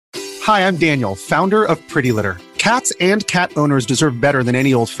Hi, I'm Daniel, founder of Pretty Litter. Cats and cat owners deserve better than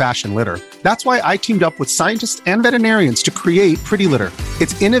any old-fashioned litter. That's why I teamed up with scientists and veterinarians to create Pretty Litter.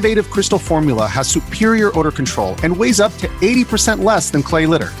 Its innovative crystal formula has superior odor control and weighs up to 80% less than clay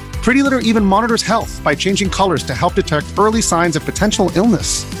litter. Pretty Litter even monitors health by changing colors to help detect early signs of potential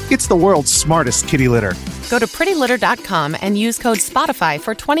illness. It's the world's smartest kitty litter. Go to prettylitter.com and use code SPOTIFY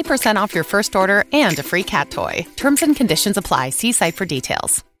for 20% off your first order and a free cat toy. Terms and conditions apply. See site for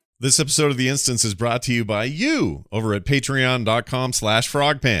details. This episode of The Instance is brought to you by you over at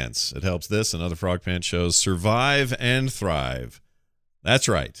patreon.com/frogpants. It helps this and other Frog Pants shows survive and thrive. That's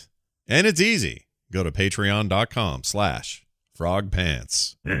right. And it's easy. Go to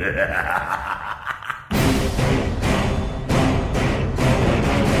patreon.com/frogpants.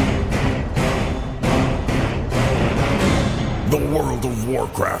 The World of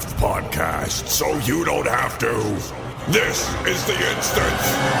Warcraft podcast, so you don't have to. This is The Instance.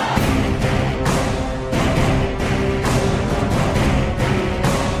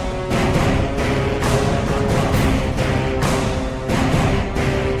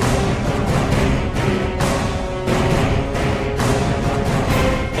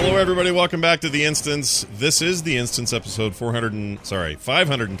 Hello, everybody. Welcome back to The Instance. This is The Instance, episode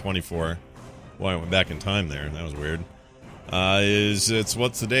 524. Well, I went back in time there. That was weird.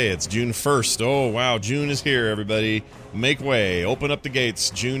 What's the day? It's June 1st. Oh, wow. June is here, everybody. Make way. Open up the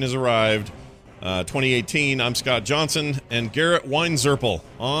gates. June has arrived. 2018. I'm Scott Johnson and Garrett Weinzerpel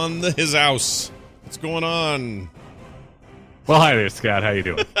on his house. What's going on? Well, hi there, Scott. How you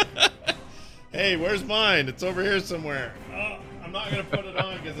doing? Hey, where's mine? It's over here somewhere. Oh, I'm not going to put it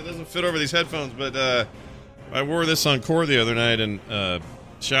on because it doesn't fit over these headphones, but I wore this on Core the other night, and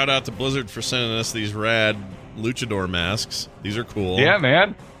shout out to Blizzard for sending us these rad luchador masks. These are cool. Yeah,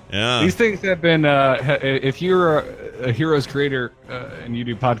 man. Yeah. These things have been, if you're a Heroes creator and you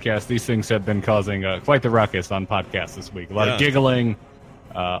do podcasts, these things have been causing quite the ruckus on podcasts this week. A lot of giggling,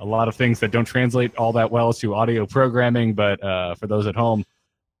 a lot of things that don't translate all that well to audio programming, but for those at home,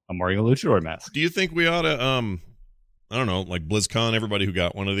 I'm wearing a luchador mask. Do you think we ought to, I don't know, like BlizzCon, everybody who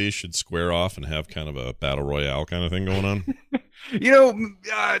got one of these should square off and have kind of a battle royale kind of thing going on? You know,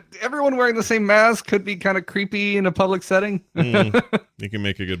 everyone wearing the same mask could be kind of creepy in a public setting. You can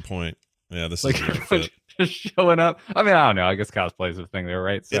make a good point. Yeah, this like is a fit. Just showing up. I mean, I don't know. I guess cosplay is a thing there,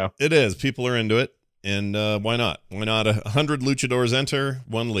 right? So it is. People are into it, and why not? Why not? 100 luchadors enter,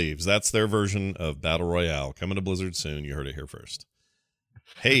 one leaves. That's their version of battle royale. Coming to Blizzard soon. You heard it here first.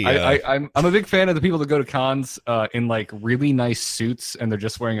 Hey, I'm a big fan of the people that go to cons in like really nice suits and they're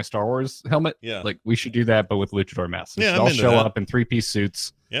just wearing a Star Wars helmet. Yeah, like we should do that, but with luchador masks. Yeah, I'll show up in 3-piece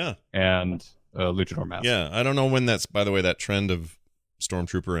suits. Yeah, and luchador masks. Yeah, I don't know when that's. By the way, that trend of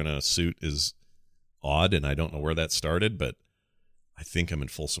Stormtrooper in a suit is odd, and I don't know where that started, but I think I'm in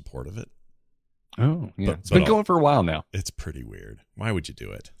full support of it. Oh, yeah. It's been going for a while now. It's pretty weird. Why would you do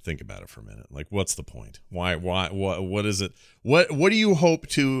it? Think about it for a minute. Like, what's the point? Why, what is it? What do you hope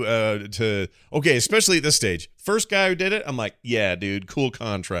to, okay, especially at this stage. First guy who did it, I'm like, yeah, dude, cool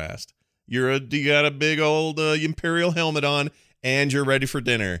contrast. You got a big old Imperial helmet on and you're ready for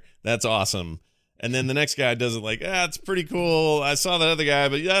dinner. That's awesome. And then the next guy does it like, it's pretty cool. I saw that other guy,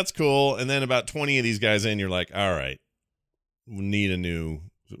 but that's cool. And then about 20 of these guys in, you're like, all right, we need a new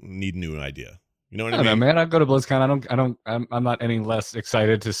idea. You know what I mean? Know, man. I go to BlizzCon. I'm not any less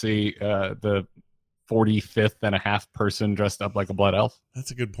excited to see the 45th and a half person dressed up like a blood elf.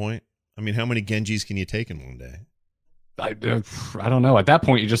 That's a good point. I mean, how many Genjis can you take in one day? I don't know. At that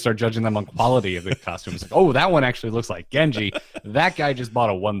point, you just start judging them on quality of the costumes. Like, oh, that one actually looks like Genji. That guy just bought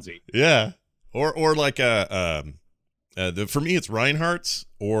a onesie. Yeah, or like for me, it's Reinhardt's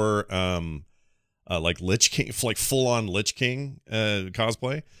or like Lich King, like full on Lich King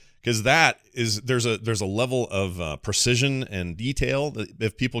cosplay. Because there's a level of precision and detail that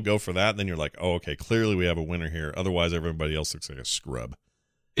if people go for that, then you're like, oh, okay, clearly we have a winner here. Otherwise, everybody else looks like a scrub.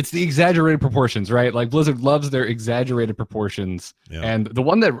 It's the exaggerated proportions, right? Like Blizzard loves their exaggerated proportions. Yeah. And the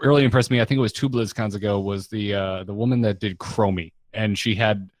one that really impressed me, I think it was 2 BlizzCons ago, was the woman that did Chromie, and she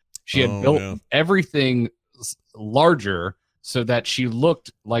had built everything larger so that she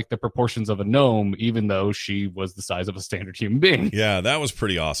looked like the proportions of a gnome, even though she was the size of a standard human being. Yeah, that was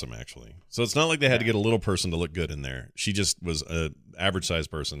pretty awesome, actually. So it's not like they had to get a little person to look good in there. She just was an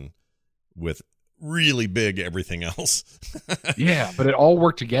average-sized person with really big everything else. Yeah, but it all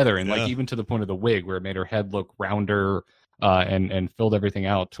worked together, and like even to the point of the wig, where it made her head look rounder and filled everything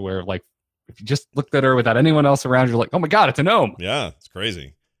out to where, like, if you just looked at her without anyone else around, you're like, oh my god, it's a gnome. Yeah, it's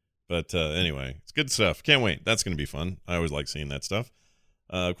crazy. But anyway, it's good stuff. Can't wait. That's going to be fun. I always like seeing that stuff.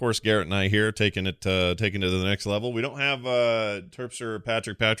 Of course, Garrett and I here taking it to the next level. We don't have Terpster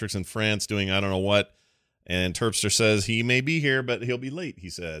Patrick's in France doing I don't know what. And Terpster says he may be here, but he'll be late, he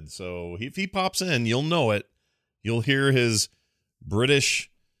said. So if he pops in, you'll know it. You'll hear his British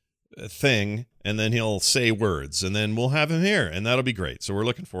thing, and then he'll say words, and then we'll have him here, and that'll be great. So we're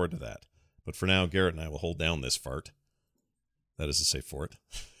looking forward to that. But for now, Garrett and I will hold down this fart. That is to say, fort.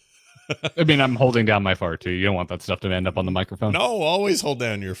 I mean, I'm holding down my fart, too. You don't want that stuff to end up on the microphone. No, always hold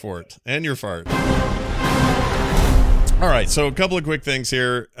down your fort and your fart. All right, so a couple of quick things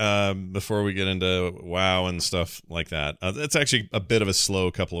here before we get into WoW and stuff like that. It's actually a bit of a slow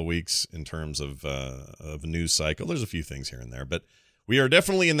couple of weeks in terms of a news cycle. There's a few things here and there, but we are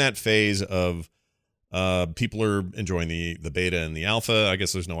definitely in that phase of people are enjoying the beta and the alpha. I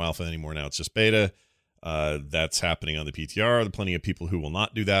guess there's no alpha anymore now. It's just beta. That's happening on the PTR. There are plenty of people who will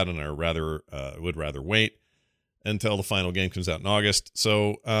not do that and are would rather wait until the final game comes out in August.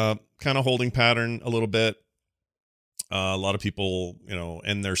 So kind of holding pattern a little bit. A lot of people,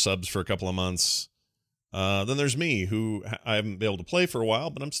 end their subs for a couple of months. Then there's me, who I haven't been able to play for a while,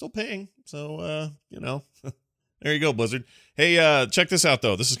 but I'm still paying. So, there you go, Blizzard. Hey, check this out,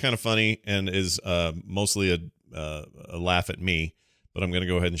 though. This is kind of funny and is mostly a laugh at me, but I'm going to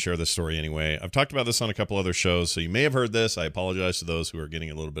go ahead and share this story anyway. I've talked about this on a couple other shows, so you may have heard this. I apologize to those who are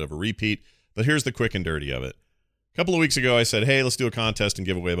getting a little bit of a repeat, but here's the quick and dirty of it. A couple of weeks ago, I said, hey, let's do a contest and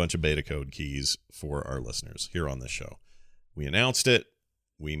give away a bunch of beta code keys for our listeners here on this show. We announced it.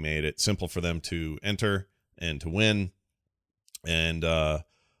 We made it simple for them to enter and to win. And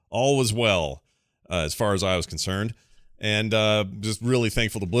all was well as far as I was concerned. And just really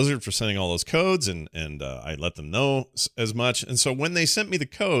thankful to Blizzard for sending all those codes. And I let them know as much. And so when they sent me the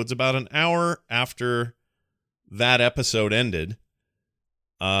codes about an hour after that episode ended,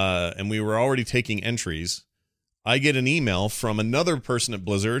 and we were already taking entries, I get an email from another person at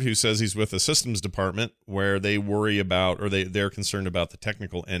Blizzard who says he's with the systems department where they worry about, or they're concerned about the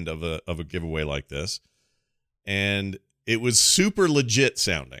technical end of a giveaway like this. And it was super legit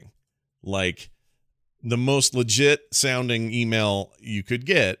sounding, like the most legit sounding email you could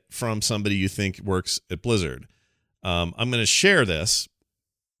get from somebody you think works at Blizzard. I'm going to share this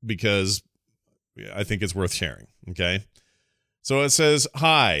because I think it's worth sharing. Okay. So it says,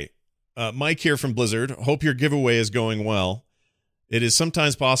 hi, Mike here from Blizzard. Hope your giveaway is going well. It is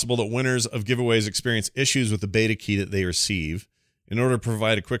sometimes possible that winners of giveaways experience issues with the beta key that they receive. In order to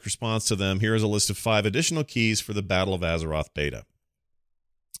provide a quick response to them, here is a list of 5 additional keys for the Battle of Azeroth beta.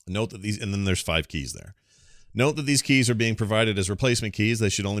 Note that these, and then there's 5 keys there. Note that these keys are being provided as replacement keys. They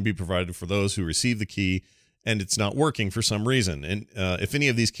should only be provided for those who receive the key and it's not working for some reason. And if any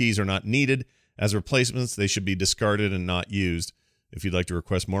of these keys are not needed as replacements, they should be discarded and not used. If you'd like to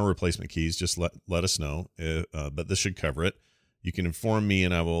request more replacement keys, just let us know. But this should cover it. You can inform me,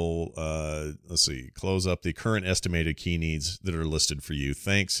 and I will, close up the current estimated key needs that are listed for you.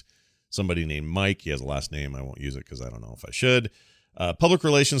 Thanks. Somebody named Mike. He has a last name. I won't use it because I don't know if I should. Public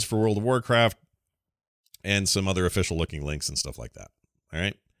relations for World of Warcraft, and some other official-looking links and stuff like that. All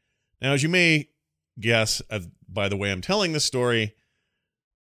right? Now, as you may guess, by the way I'm telling this story,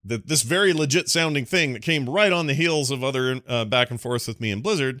 this very legit-sounding thing that came right on the heels of other back and forth with me and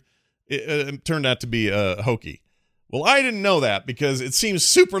Blizzard, it turned out to be hokey. Well, I didn't know that because it seems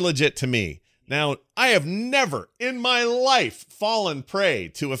super legit to me. Now, I have never in my life fallen prey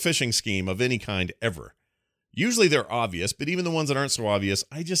to a phishing scheme of any kind ever. Usually they're obvious, but even the ones that aren't so obvious,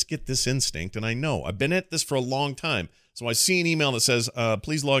 I just get this instinct, and I know. I've been at this for a long time. So I see an email that says,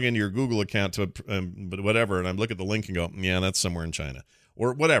 please log into your Google account to whatever, and I look at the link and go, yeah, that's somewhere in China.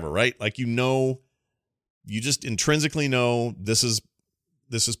 Or whatever, right? Like, you just intrinsically know this is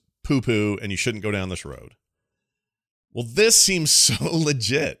poo-poo, and you shouldn't go down this road. Well, this seems so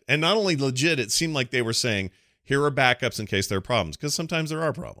legit. And not only legit, it seemed like they were saying, here are backups in case there are problems. Because sometimes there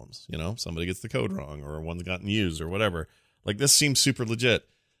are problems. Somebody gets the code wrong or one's gotten used or whatever. Like, this seems super legit.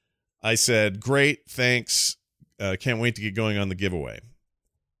 I said, great, thanks. Can't wait to get going on the giveaway.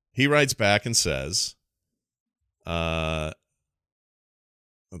 He writes back and says, let's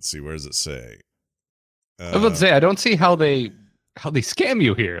see, where does it say? I was about to say, I don't see how they scam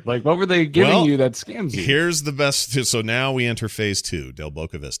you here. Like, what were they giving you that scams you? Here's the best. So now we enter phase 2, Del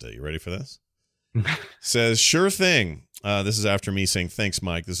Boca Vista. You ready for this? Says, sure thing. This is after me saying, thanks,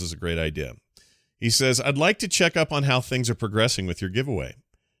 Mike. This is a great idea. He says, I'd like to check up on how things are progressing with your giveaway.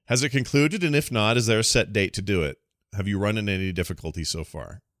 Has it concluded? And if not, is there a set date to do it? Have you run into any difficulty so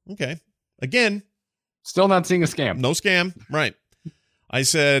far? Okay. Again. Still not seeing a scam. No scam. Right. I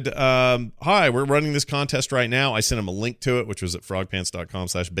said, hi, we're running this contest right now. I sent him a link to it, which was at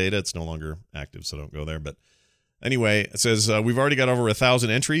frogpants.com/beta. It's no longer active, so don't go there. But Anyway, it says, we've already got over 1,000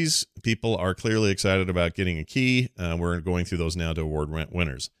 entries. People are clearly excited about getting a key. We're going through those now to award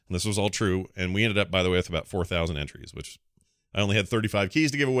winners. And this was all true. And we ended up, by the way, with about 4,000 entries, which I only had 35 keys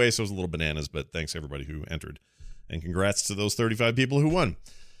to give away, so it was a little bananas. But thanks, everybody who entered. And congrats to those 35 people who won.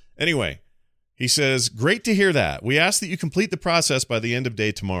 Anyway, he says, great to hear that. We ask that you complete the process by the end of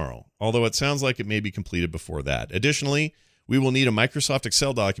day tomorrow, although it sounds like it may be completed before that. Additionally, we will need a Microsoft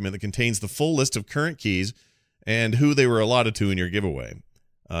Excel document that contains the full list of current keys and who they were allotted to in your giveaway,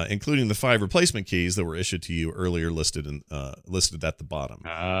 including the 5 replacement keys that were issued to you earlier listed at the bottom.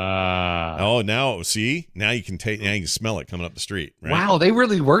 Oh, now see, now you can smell it coming up the street. Right? Wow, they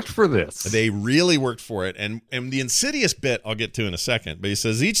really worked for this. They really worked for it, and the insidious bit I'll get to in a second. But he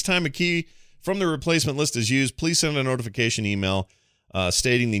says each time a key from the replacement list is used, please send a notification email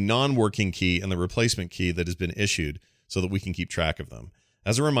stating the non-working key and the replacement key that has been issued, so that we can keep track of them.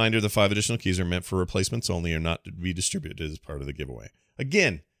 As a reminder, the 5 additional keys are meant for replacements only and not to be distributed as part of the giveaway.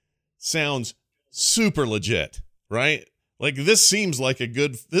 Again, sounds super legit, right? Like this seems like a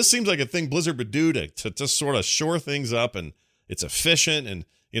thing Blizzard would do to sort of shore things up, and it's efficient, and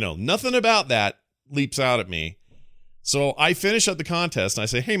nothing about that leaps out at me. So I finish up the contest and I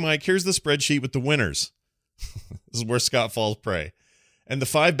say, hey Mike, here's the spreadsheet with the winners. This is where Scott falls prey. And the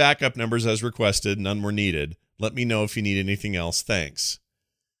 5 backup numbers as requested, none were needed. Let me know if you need anything else. Thanks.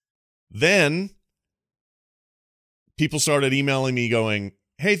 Then people started emailing me going,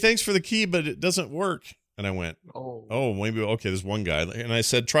 hey, thanks for the key, but it doesn't work. And I went, oh, maybe, okay, there's one guy. And I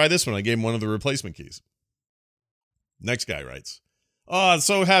said, try this one. I gave him one of the replacement keys. Next guy writes, oh, I'm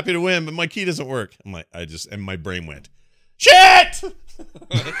so happy to win, but my key doesn't work. I'm like, and my brain went, shit!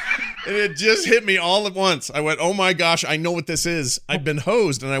 And it just hit me all at once. I went, oh my gosh, I know what this is. I've been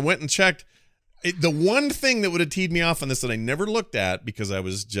hosed. And I went and checked. The one thing that would have teed me off on this that I never looked at, because I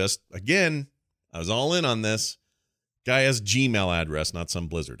was I was all in on this. Guy has Gmail address, not some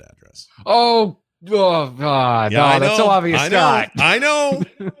Blizzard address. Oh God. Yeah, that's so obvious, Scott. I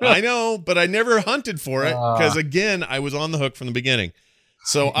know, but I never hunted for it because, again, I was on the hook from the beginning.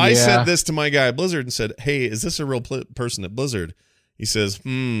 So I sent this to my guy at Blizzard and said, hey, is this a real person at Blizzard? He says,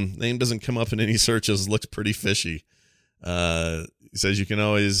 name doesn't come up in any searches. Looks pretty fishy. He says you can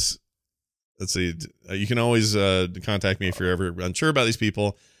always... Let's see. You can always contact me if you're ever unsure about these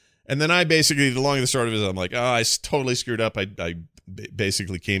people. And then I basically, the long and the short of it is, I'm like, I totally screwed up. I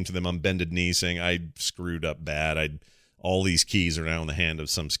basically came to them on bended knee saying I screwed up bad. All these keys are now in the hand of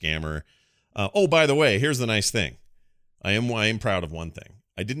some scammer. By the way, here's the nice thing. I am proud of one thing.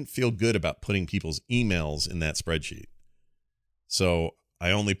 I didn't feel good about putting people's emails in that spreadsheet. So I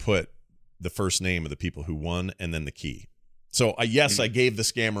only put the first name of the people who won and then the key. So I gave the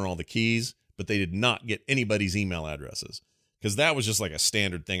scammer all the keys, but they did not get anybody's email addresses because that was just like a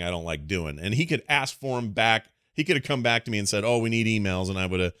standard thing I don't like doing. And he could ask for them back. He could have come back to me and said, oh, we need emails. And I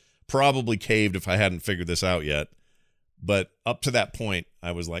would have probably caved if I hadn't figured this out yet. But up to that point,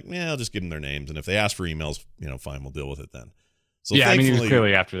 I was like, I'll just give them their names. And if they ask for emails, fine, we'll deal with it then. So yeah, I mean, he was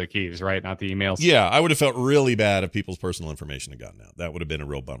clearly after the keys, right? Not the emails. Yeah, I would have felt really bad if people's personal information had gotten out. That would have been a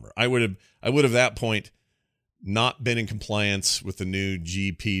real bummer. I would have at that point not been in compliance with the new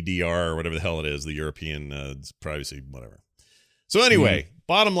GPDR or whatever the hell it is, the European privacy, whatever. So anyway,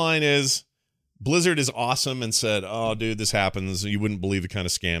 bottom line is Blizzard is awesome and said, oh, dude, this happens. You wouldn't believe the kind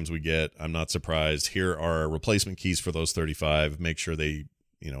of scams we get. I'm not surprised. Here are replacement keys for those 35. Make sure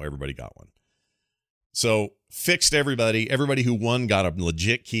everybody got one. So fixed everybody. Everybody who won got a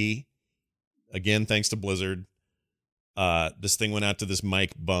legit key. Again, thanks to Blizzard. This thing went out to this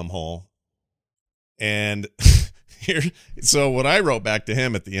Mike bumhole. And so what I wrote back to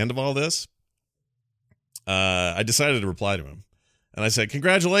him at the end of all this, I decided to reply to him. And I said,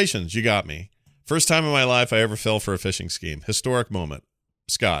 congratulations, you got me. First time in my life I ever fell for a phishing scheme. Historic moment.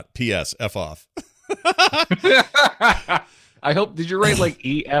 Scott, P.S. F off. I hope, did you write like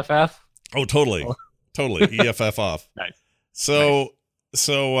EFF? Oh, totally. Totally. EFF off. Nice. So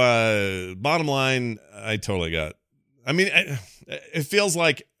bottom line, I totally got, it feels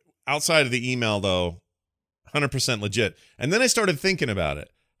like outside of the email though, 100% legit. And then I started thinking about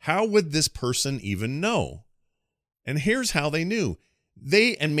it. How would this person even know? And here's how they knew.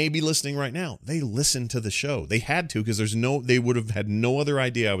 They, and maybe listening right now, they listened to the show. They had to, because they would have had no other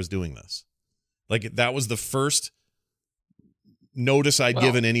idea I was doing this. Like that was the first notice I'd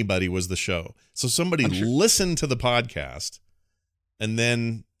given anybody was the show. So somebody listened to the podcast and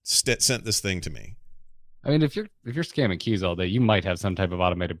then sent this thing to me. I mean, if you're scamming keys all day, you might have some type of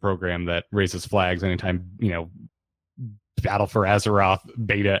automated program that raises flags anytime, Battle for Azeroth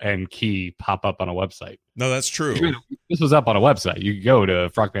beta and key pop up on a website. No, that's true. This was up on a website. You go to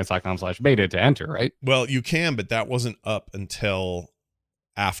frogpants.com/beta to enter, right? Well, you can, but that wasn't up until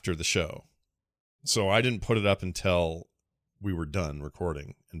after the show. So I didn't put it up until we were done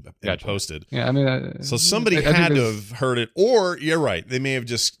recording and Gotcha. posted. Yeah, I mean, so somebody had to have heard it, or you're right, they may have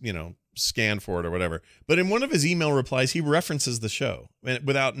just, scanned for it or whatever. But in one of his email replies, he references the show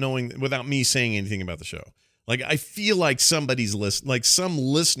without me saying anything about the show. Like, I feel like some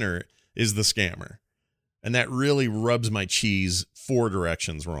listener is the scammer, and that really rubs my cheese 4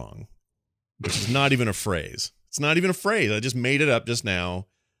 directions wrong, which is not even a phrase. It's not even a phrase. I just made it up just now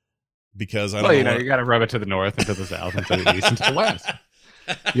because I don't know. You got to rub it to the north and to the south and to the east and to the west.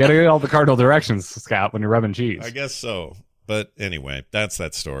 You got to get all the cardinal directions, Scott, when you're rubbing cheese. I guess so. But anyway, that's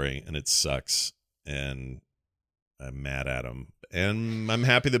that story, and it sucks, and I'm mad at him. And I'm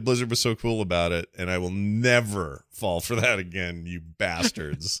happy that Blizzard was so cool about it, and I will never fall for that again, you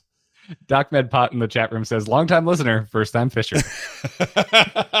bastards. Doc Medpot in the chat room says, long-time listener, first-time Phisher.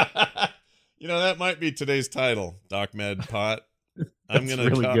 That might be today's title, Doc Medpot. I'm gonna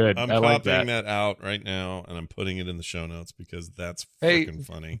really good. I'm copying that out right now, and I'm putting it in the show notes because that's freaking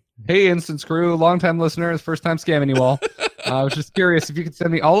funny. Hey, Instance Crew, long-time listener, first time scamming you all. I was just curious if you could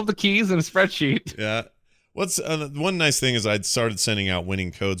send me all of the keys in a spreadsheet. Yeah. What's one nice thing is I'd started sending out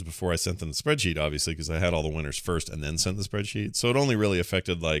winning codes before I sent them the spreadsheet, obviously, because I had all the winners first and then sent the spreadsheet. So it only really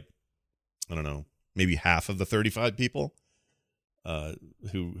affected, like, I don't know, maybe half of the 35 people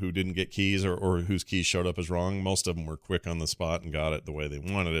who didn't get keys or whose keys showed up as wrong. Most of them were quick on the spot and got it the way they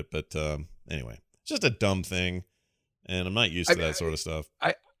wanted it. But anyway, it's just a dumb thing, and I'm not used to that sort of stuff.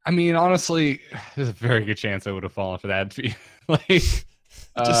 I mean, honestly, there's a very good chance I would have fallen for that. It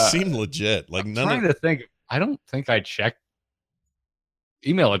just seemed legit. Like, I'm trying to think. I don't think I checked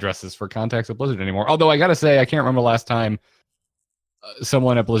email addresses for contacts at Blizzard anymore. Although I got to say, I can't remember last time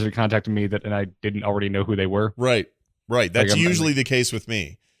someone at Blizzard contacted me and I didn't already know who they were. Right. That's usually the case with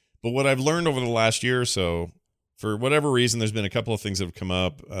me. But what I've learned over the last year or so, for whatever reason, there's been a couple of things that have come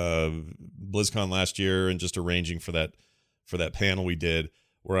up. BlizzCon last year, and just arranging for that panel we did,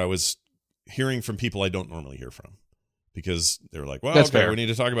 where I was hearing from people I don't normally hear from, because they're like, well, okay, we need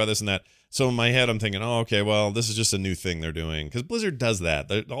to talk about this and that. So in my head, I'm thinking, oh, okay, well, this is just a new thing they're doing, because Blizzard does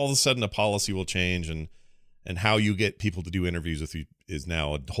that. All of a sudden, a policy will change, and how you get people to do interviews with you is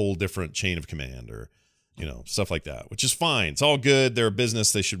now a whole different chain of command, or stuff like that, which is fine. It's all good. They're a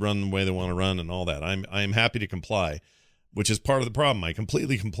business. They should run the way they want to run and all that. I'm happy to comply, which is part of the problem. I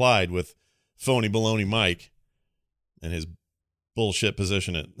completely complied with phony baloney Mike and his bullshit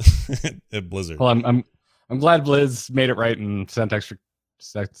position at Blizzard. Well, I'm glad Blizz made it right and sent extra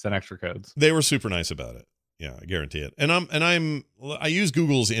codes. They were super nice about it. Yeah, I guarantee it. And I use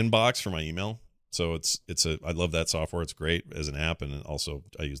Google's Inbox for my email. So I love that software. It's great as an app, and also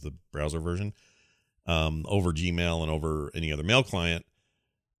I use the browser version over Gmail and over any other mail client.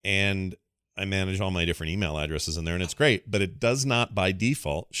 And I manage all my different email addresses in there, and it's great, but it does not by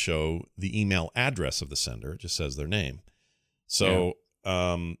default show the email address of the sender. It just says their name. So,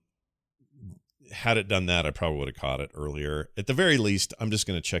 had it done that, I probably would have caught it earlier. At the very least, I'm just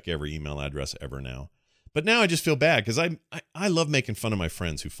going to check every email address ever now. But now I just feel bad, because I love making fun of my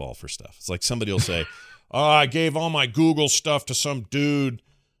friends who fall for stuff. It's like somebody will say, oh, I gave all my Google stuff to some dude.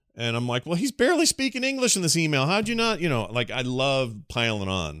 And I'm like, well, he's barely speaking English in this email. How'd you not, I love piling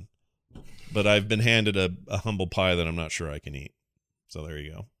on. But I've been handed a humble pie that I'm not sure I can eat. So there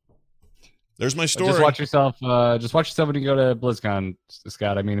you go. There's my story. Just watch yourself when you go to BlizzCon,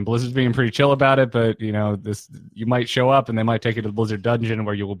 Scott. I mean, Blizzard's being pretty chill about it, but you might show up and they might take you to the Blizzard dungeon,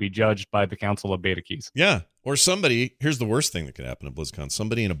 where you will be judged by the Council of Beta Keys. Yeah, or somebody. Here's the worst thing that could happen at BlizzCon: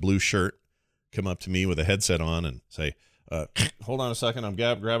 somebody in a blue shirt come up to me with a headset on and say, "Hold on a second, I'm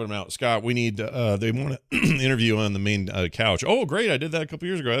grabbing them out. Scott, we need. They want to interview on the main couch. Oh, great! I did that a couple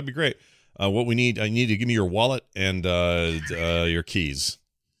years ago. That'd be great. What we need, I need to give me your wallet and your keys."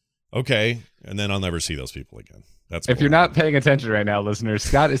 Okay, and then I'll never see those people again. That's if you're not paying attention right now, listeners,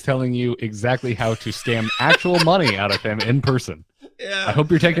 Scott is telling you exactly how to scam actual money out of him in person. Yeah, I hope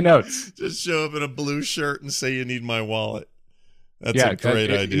you're taking notes. Just show up in a blue shirt and say you need my wallet. That's a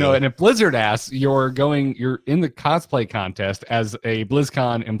great idea. And if Blizzard asks, you're in the cosplay contest as a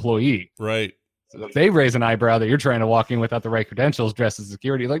BlizzCon employee, right? So if they raise an eyebrow that you're trying to walk in without the right credentials, dressed as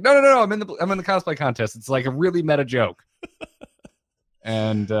security, like no, I'm in the cosplay contest. It's like a really meta joke.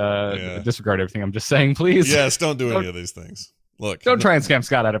 And disregard everything I'm just saying, please. Yes, don't do any of these things. Look, don't try and scam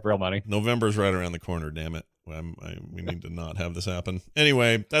Scott out of real money. November's right around the corner, damn it. We need to not have this happen.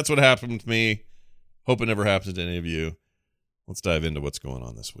 Anyway, that's what happened to me. Hope it never happens to any of you. Let's dive into what's going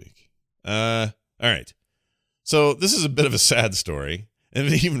on this week. All right. So this is a bit of a sad story. And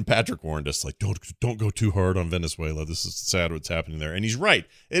even Patrick warned us, like, don't go too hard on Venezuela. This is sad what's happening there. And he's right.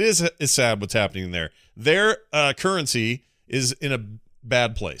 It's sad what's happening there. Their currency is in a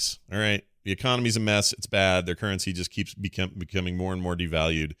bad place. All right. The economy's a mess. It's bad. Their currency just keeps becoming more and more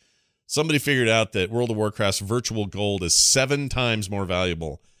devalued. Somebody figured out that World of Warcraft's virtual gold is 7 times more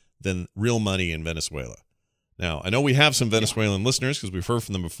valuable than real money in Venezuela. Now, I know we have some Venezuelan listeners because we've heard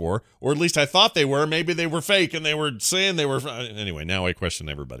from them before, or at least I thought they were. Maybe they were fake and they were saying they were. Anyway, now I question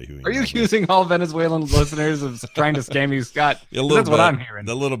everybody who. Are you accusing all Venezuelan listeners of trying to scam you, Scott? That's what I'm hearing.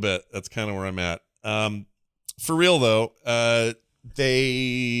 A little bit. That's kind of where I'm at. For real though, that's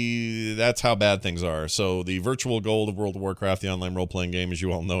how bad things are. So the virtual gold of World of Warcraft, the online role-playing game, as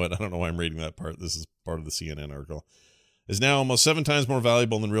you all know it, I don't know why I'm reading that part. This is part of the CNN article, is now almost 7 times more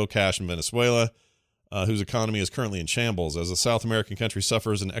valuable than real cash in Venezuela. Whose economy is currently in shambles. As the South American country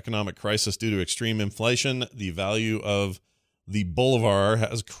suffers an economic crisis due to extreme inflation, the value of the bolivar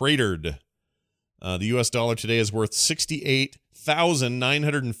has cratered. The U.S. dollar today is worth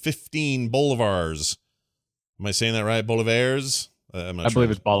 68,915 bolivars. Am I saying that right? Bolivars? I'm not I sure.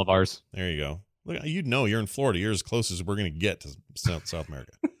 believe it's bolivars. There you go. Look, you'd know. You're in Florida. You're as close as we're going to get to South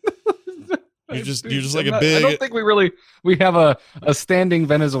America. You're just like a big. I don't think we have a standing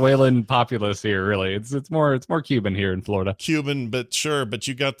Venezuelan populace here. Really, it's more Cuban here in Florida. Cuban, but sure. But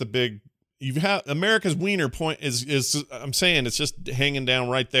you got the big. You have America's wiener point is. I'm saying it's just hanging down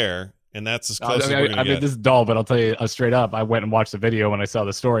right there, and that's as close as we're gonna get. This is dull, but I'll tell you straight up. I went and watched the video when I saw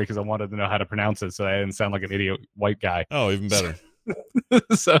the story because I wanted to know how to pronounce it, so I didn't sound like an idiot white guy. Oh, even better.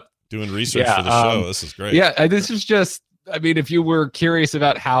 So doing research for the show. This is great. Yeah, this is just. I mean, if you were curious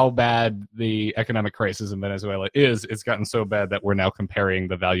about how bad the economic crisis in Venezuela is, it's gotten so bad that we're now comparing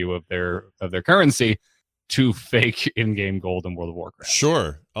the value of their currency to fake in-game gold in World of Warcraft.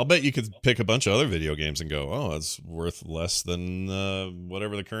 Sure. I'll bet you could pick a bunch of other video games and go, oh, it's worth less than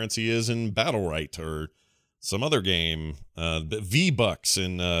whatever the currency is in Battlerite or some other game. V-Bucks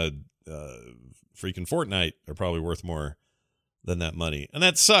in freaking Fortnite are probably worth more than that money. And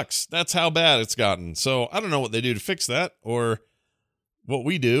that sucks. That's how bad it's gotten. So I don't know what they do to fix that or what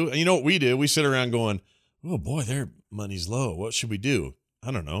we do. And you know what we do? We sit around going, oh boy, their money's low. What should we do? I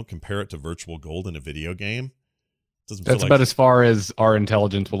don't know. Compare it to virtual gold in a video game. That's about as far as our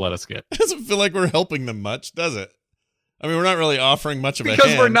intelligence will let us get. It doesn't feel like we're helping them much, does it? I mean, we're not really offering much of a hand.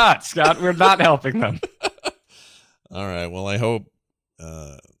 Because we're not, Scott. We're not helping them. All right. Well, I hope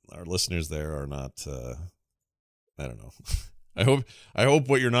our listeners there are not, I don't know. I hope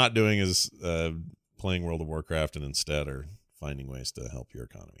what you're not doing is playing World of Warcraft and instead are finding ways to help your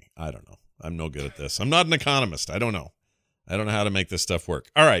economy. I don't know. I'm no good at this. I'm not an economist. I don't know how to make this stuff work.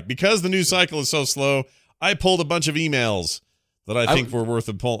 All right. Because the news cycle is so slow, I pulled a bunch of emails that I think were worth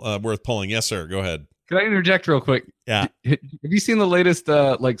pulling. Yes, sir. Go ahead. Can I interject real quick? Yeah. Have you seen the latest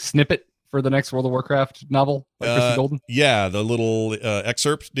snippet for the next World of Warcraft novel by Christy Golden? Yeah, the little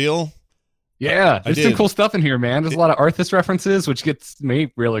excerpt deal. Yeah, there's some cool stuff in here, man. There's a lot of Arthas references, which gets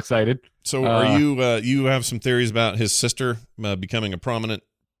me real excited. So are you have some theories about his sister becoming a prominent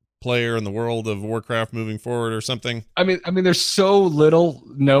player in the world of Warcraft moving forward or something? I mean, there's so little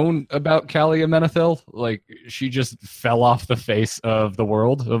known about Kalia Menethil. Like, she just fell off the face of the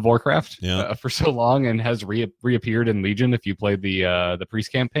world of Warcraft for so long and has reappeared in Legion if you played the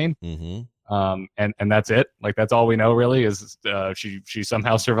priest campaign. Mm-hmm. And that's it. Like, that's all we know really is she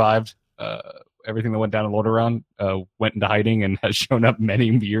somehow survived everything that went down in Lordaeron, went into hiding and has shown up many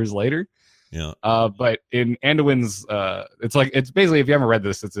years later. Yeah. But in Anduin's, it's basically, if you haven't read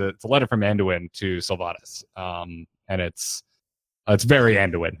this, it's a letter from Anduin to Sylvanas. And it's very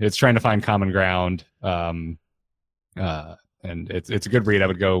Anduin. It's trying to find common ground. And it's a good read. I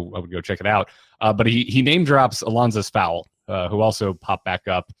would go check it out. But he name drops Alonzo Fowl, who also popped back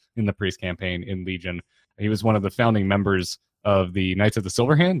up in the priest campaign in Legion. He was one of the founding members of the Knights of the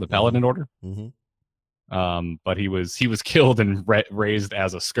Silver Hand, the Paladin Order. Mm-hmm. But he was killed and raised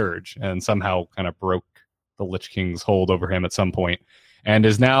as a scourge, and somehow kind of broke the Lich King's hold over him at some point, and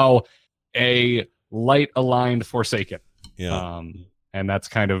is now a light-aligned Forsaken. Yeah. And that's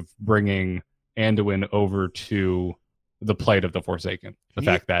kind of bringing Anduin over to the plight of the Forsaken. The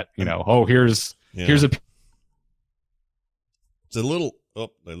fact that here's a. It's a little. Oh,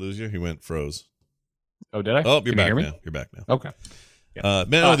 did I lose you? He froze. Oh, did I? Oh, you're back now. You're back now. Okay. Yeah.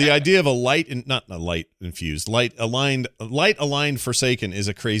 The idea of not a light infused, light aligned Forsaken is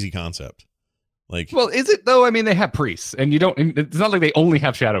a crazy concept. Like, well, is it though? I mean, they have priests, and it's not like they only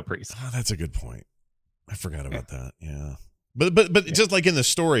have shadow priests. Oh, that's a good point. I forgot about that. Yeah. But just like in the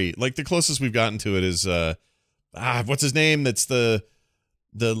story, like the closest we've gotten to it is what's his name? That's the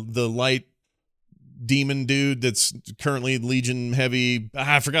light demon dude that's currently Legion heavy.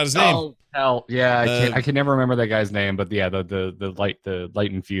 I forgot his name. Oh hell, yeah, I can never remember that guy's name, but yeah, the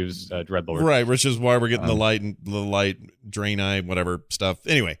light infused Dreadlord. Right, which is why we're getting the light drain eye whatever stuff.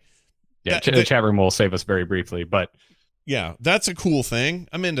 Anyway, yeah, the chat room will save us very briefly, but yeah, that's a cool thing.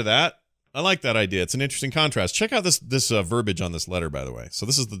 I'm into that. I like that idea. It's an interesting contrast. Check out this verbiage on this letter, by the way. So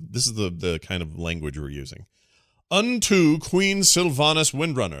this is the kind of language we're using. Unto Queen Sylvanas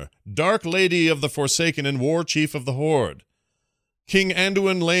Windrunner, Dark Lady of the Forsaken and War Chief of the Horde, King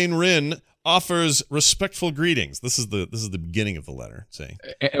Anduin Lane Rin offers respectful greetings. This is the beginning of the letter. Saying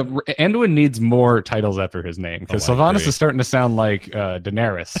Anduin needs more titles after his name, because Sylvanas is starting to sound like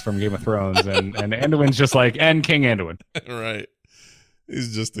Daenerys from Game of Thrones, and Anduin's just like, and King Anduin. Right,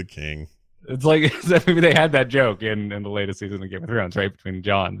 he's just a king. It's like maybe they had that joke in the latest season of Game of Thrones, right, between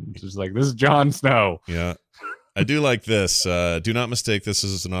Jon. It's just like, this is Jon Snow. Yeah. I do like this. Do not mistake this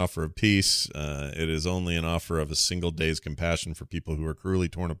as an offer of peace. It is only an offer of a single day's compassion for people who are cruelly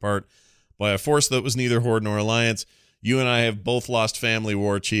torn apart by a force that was neither Horde nor Alliance. You and I have both lost family,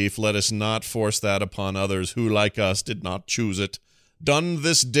 War Chief. Let us not force that upon others who, like us, did not choose it. Done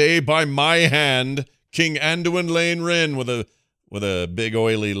this day by my hand, King Anduin Lane Rin, with a big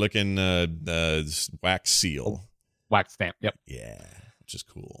oily looking wax seal. Wax stamp, yep. Yeah, which is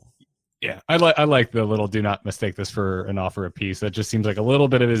cool. Yeah, I like the little do not mistake this for an offer of peace. That just seems like a little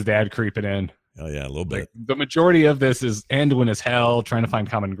bit of his dad creeping in. Oh yeah, a little bit. Like, the majority of this is Anduin as hell, trying to find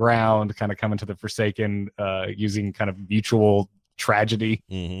common ground, kind of coming to the Forsaken, using kind of mutual tragedy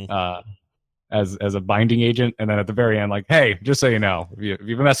as a binding agent, and then at the very end, like, hey, just so you know, if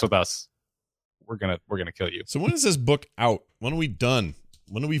you mess with us, we're gonna kill you. So when is this book out? When are we done?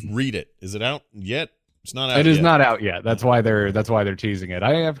 When do we read it? Is it out yet? It's not out It is yet. not out yet. That's why they're teasing it.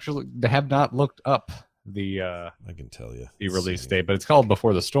 I actually have not looked up the I can tell you the release date, but it's called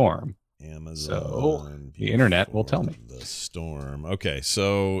Before the Storm. Amazon. So the internet will tell me. The Storm. Okay,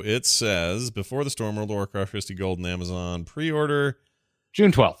 so it says Before the Storm, World of Warcraft, Christie Golden, Amazon pre-order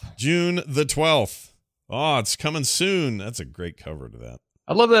June 12th. June the 12th. Oh, it's coming soon. That's a great cover to that.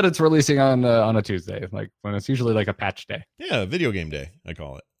 I love that it's releasing on a Tuesday, like when it's usually like a patch day. Yeah, video game day, I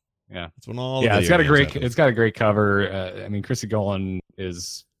call it. Yeah, it's when all. Yeah, it's got a great cover. I mean, Chrissy Golan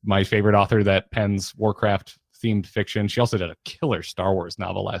is my favorite author that pens Warcraft themed fiction. She also did a killer Star Wars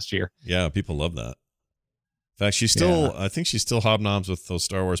novel last year. Yeah, people love that. In fact, I think she still hobnobs with those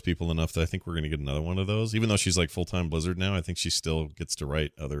Star Wars people enough that I think we're going to get another one of those. Even though she's like full-time Blizzard now, I think she still gets to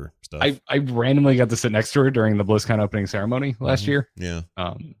write other stuff. I randomly got to sit next to her during the BlizzCon opening ceremony last year. Yeah.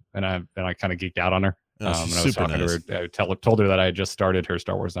 And I kind of geeked out on her. Oh, and I was talking to her, told her that I had just started her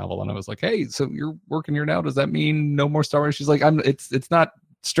Star Wars novel, and I was like, "Hey, so you're working here now? Does that mean no more Star Wars?" She's like, It's not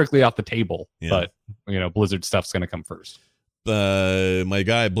strictly off the table, but Blizzard stuff's going to come first." My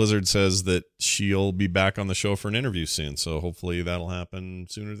guy Blizzard says that she'll be back on the show for an interview soon, so hopefully that'll happen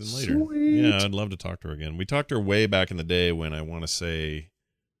sooner than later. Sweet. Yeah, I'd love to talk to her again. We talked to her way back in the day when I want to say,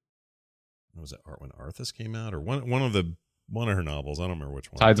 what was it? When Arthas came out, or one of her novels. I don't remember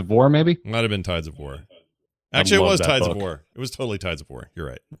which one. Tides of War, maybe? Might have been Tides of War. Actually, it was Tides of War. It was totally Tides of War. You're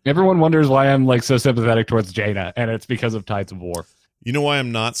right. Everyone wonders why I'm like so sympathetic towards Jaina, and it's because of Tides of War. You know why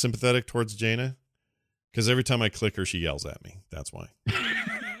I'm not sympathetic towards Jaina? Because every time I click her, she yells at me. That's why.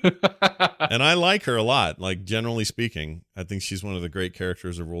 And I like her a lot. Like, generally speaking, I think she's one of the great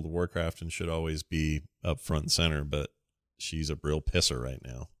characters of World of Warcraft and should always be up front and center. But she's a real pisser right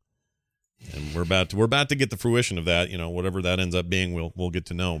now. And we're about to get the fruition of that. You know, whatever that ends up being, we'll get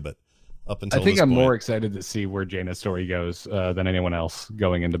to know. But up until I think this I'm point, more excited to see where Jaina's story goes than anyone else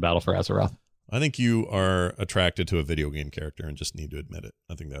going into Battle for Azeroth. I think you are attracted to a video game character and just need to admit it.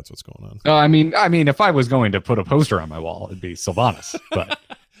 I think that's what's going on. I mean, if I was going to put a poster on my wall, it'd be Sylvanas. But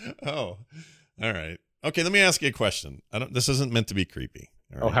oh, all right. Okay, let me ask you a question. This isn't meant to be creepy.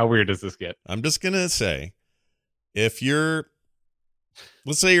 Right? Oh, how weird does this get? I'm just gonna say, let's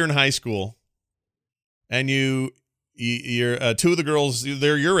say you're in high school, and you're two of the girls,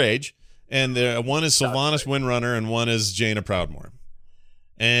 they're your age, and one is Sylvanas Windrunner and one is Jaina Proudmoore.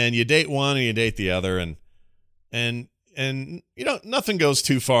 And you date one and you date the other, and you know, nothing goes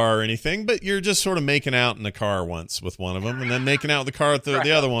too far or anything, but you're just sort of making out in the car once with one of them, and then making out in the car with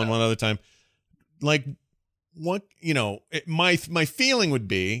the other one other time. Like, what, you know, my feeling would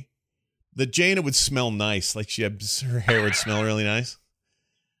be that Jaina would smell nice, like her hair would smell really nice.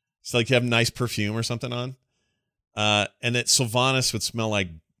 It's like you have nice perfume or something on, and that Sylvanas would smell like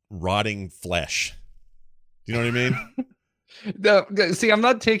rotting flesh. Do you know what I mean? See, I'm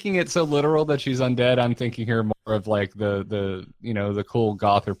not taking it so literal that she's undead. I'm thinking her more of like the cool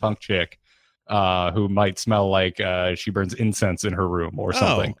goth or punk chick who might smell like she burns incense in her room or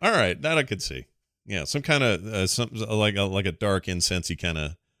something. Oh, all right, that I could see. Yeah, some kind of something like a dark incensey kind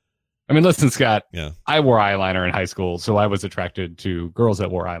of. I mean, listen, Scott. Yeah, I wore eyeliner in high school, so I was attracted to girls that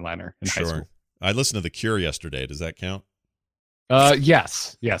wore eyeliner in high school. I listened to The Cure yesterday. Does that count?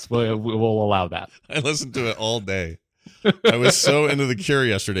 Yes, we'll allow that. I listened to it all day. I was so into The Cure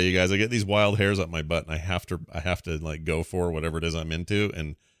yesterday, you guys. I get these wild hairs up my butt, and I have to like go for whatever it is I'm into.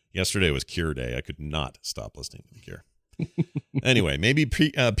 And yesterday was Cure Day. I could not stop listening to The Cure. Anyway, maybe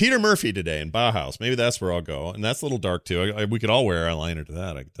Peter Murphy today in Bauhaus. Maybe that's where I'll go, and that's a little dark too. We could all wear eyeliner to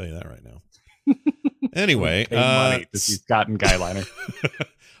that. I can tell you that right now. Anyway, money to see Scott and Guyliner.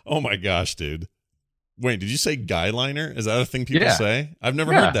 Oh my gosh, dude! Wait, did you say Guyliner? Is that a thing people say? I've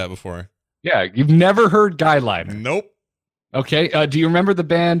never heard that before. Yeah, you've never heard Guyliner? Nope. Okay, do you remember the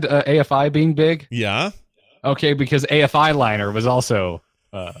band AFI being big? Yeah. Okay, because AFI liner was also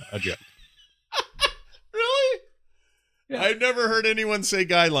a joke. Really? Yeah. I've never heard anyone say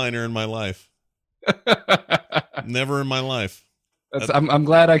Guyliner in my life. Never in my life. I'm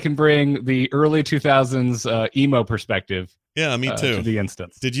glad I can bring the early 2000s emo perspective. Yeah, me too. To the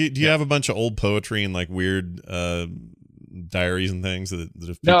instance. Do you have a bunch of old poetry and like weird diaries and things that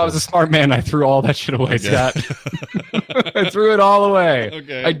if people... No, I was a smart man. I threw all that shit away, Scott. I threw it all away.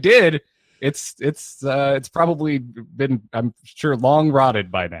 Okay. I did. It's probably been, I'm sure, long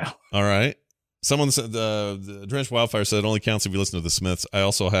rotted by now. All right. Someone said the Drenched Wildfire said it only counts if you listen to the Smiths. I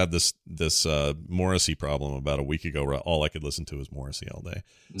also had this Morrissey problem about a week ago where all I could listen to was Morrissey all day.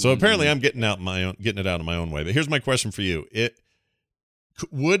 So apparently I'm getting it out in my own way. But here's my question for you.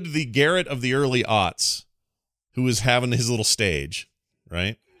 Would the Garrett of the early aughts, who was having his little stage,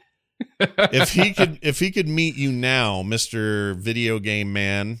 right? if he could meet you now, Mr. Video Game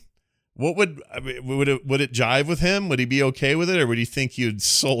Man, what would it jive with him? Would he be okay with it, or would he think you'd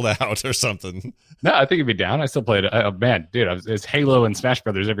sold out or something? No, I think he'd be down. I still played it. Oh man, dude, it's Halo and Smash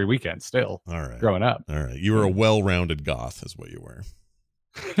Brothers every weekend still. All right. Growing up. All right. You were a well-rounded goth is what you were.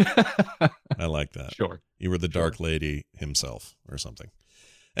 I like that. Sure. You were the Dark Lady himself or something.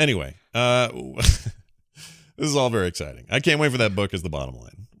 Anyway, this is all very exciting. I can't wait for that book is the bottom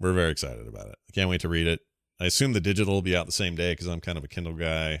line. We're very excited about it. I can't wait to read it. I assume the digital will be out the same day because I'm kind of a Kindle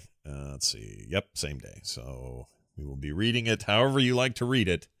guy. Let's see. Yep, same day. So we will be reading it however you like to read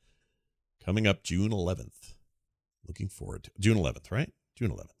it. Coming up June 11th. Looking forward to June 11th, right?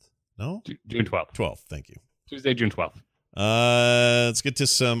 June 11th. No? June 12th. 12th, thank you. Tuesday, June 12th. Let's get to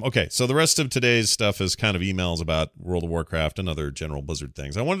some. Okay, so the rest of today's stuff is kind of emails about World of Warcraft and other general Blizzard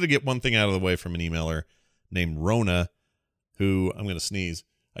things. I wanted to get one thing out of the way from an emailer named Rona, who I'm going to sneeze.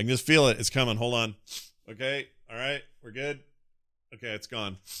 I can just feel it. It's coming. Hold on. Okay. All right. We're good. Okay, it's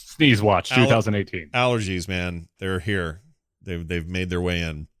gone. Sneeze Watch 2018. Allergies, man. They're here. They've made their way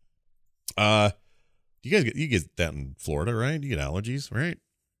in. You get that in Florida, right? You get allergies, right?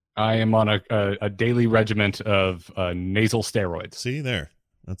 I am on a daily regiment of nasal steroids. See there.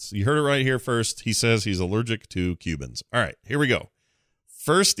 You heard it right here first. He says he's allergic to Cubans. All right, here we go.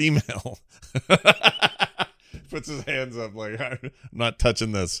 First email. Puts his hands up like I'm not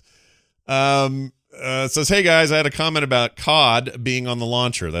touching this. Says, hey guys, I had a comment about COD being on the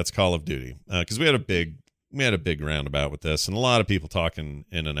launcher. That's Call of Duty. Because we had a big roundabout with this, and a lot of people talking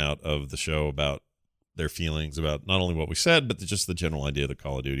in and out of the show about their feelings about not only what we said, but just the general idea that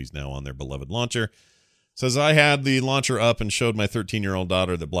Call of Duty is now on their beloved launcher. Says, I had the launcher up and showed my 13-year-old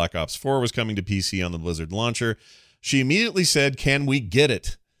daughter that Black Ops 4 was coming to PC on the Blizzard launcher. She immediately said, can we get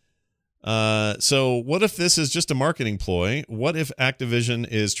it? So what if this is just a marketing ploy? What if Activision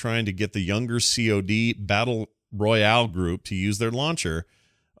is trying to get the younger COD Battle Royale group to use their launcher?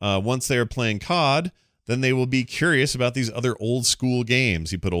 Once they are playing COD, then they will be curious about these other old school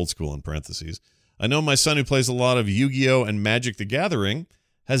games. He put old school in parentheses. I know my son, who plays a lot of Yu-Gi-Oh! And Magic the Gathering,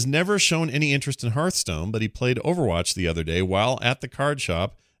 has never shown any interest in Hearthstone, but he played Overwatch the other day while at the card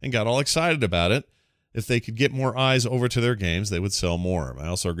shop and got all excited about it. If they could get more eyes over to their games, they would sell more. I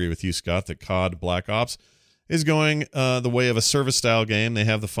also agree with you, Scott, that COD Black Ops is going the way of a service-style game. They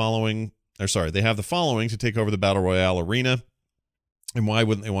have the following to take over the Battle Royale arena. And why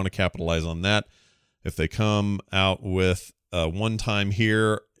wouldn't they want to capitalize on that? If they come out with one time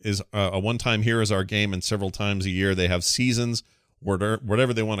here is our game, and several times a year they have seasons,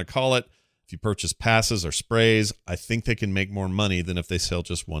 whatever they want to call it. If you purchase passes or sprays, I think they can make more money than if they sell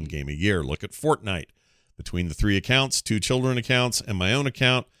just one game a year. Look at Fortnite. Between the 3 accounts, 2 children accounts, and my own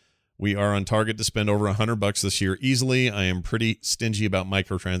account, we are on target to spend over $100 this year easily. I am pretty stingy about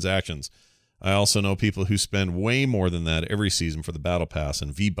microtransactions. I also know people who spend way more than that every season for the Battle Pass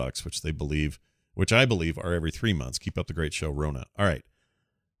and V-Bucks, which I believe are every 3 months. Keep up the great show, Rona. All right.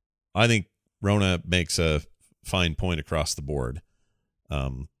 I think Rona makes a fine point across the board.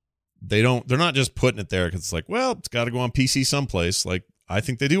 they're not just putting it there because it's like, well, it's got to go on PC someplace. Like, I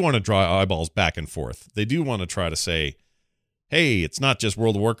think they do want to draw eyeballs back and forth. They do want to try to say, hey, it's not just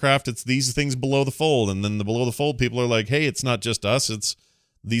World of Warcraft, it's these things below the fold. And then the below the fold people are like, hey, it's not just us, it's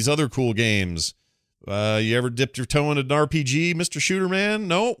these other cool games. You ever dipped your toe in an RPG, Mr. Shooter Man?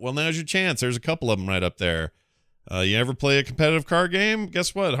 No? Well, now's your chance. There's a couple of them right up there. You ever play a competitive card game?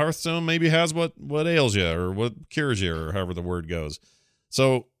 Guess what? Hearthstone maybe has what ails you or what cures you or however the word goes.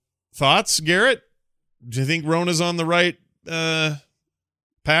 So, thoughts, Garrett? Do you think Rona's on the right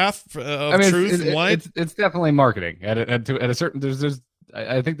path of truth and light? It's definitely marketing. At a certain,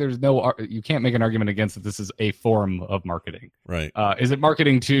 I think there's no, you can't make an argument against that this is a form of marketing. Right. Is it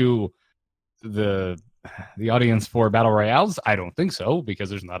marketing to the audience for battle royales? I don't think so, because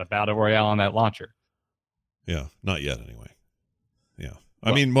there's not a battle royale on that launcher. Yeah, not yet anyway. Yeah.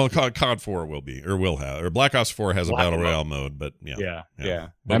 I mean, COD 4 will be, or will have, or Black Ops 4 has a battle royale mode, but yeah.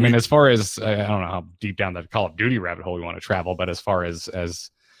 But I mean, as far as, I don't know how deep down that Call of Duty rabbit hole we want to travel, but as far as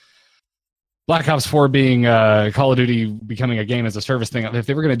Black Ops 4 being Call of Duty becoming a game as a service thing, if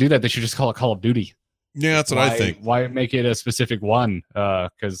they were going to do that, they should just call it Call of Duty. Yeah, that's what I think. Why make it a specific one?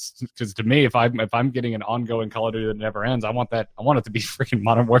 Because to me, if I'm getting an ongoing Call of Duty that never ends, I want it to be freaking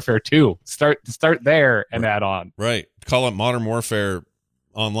Modern Warfare 2. Start there and add on. Right. Call it Modern Warfare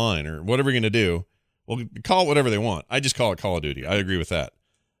Online or whatever you're going to do. Well, call it whatever they want. I just call it Call of Duty. I agree with that.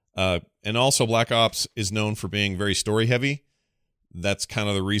 And also, Black Ops is known for being very story heavy. That's kind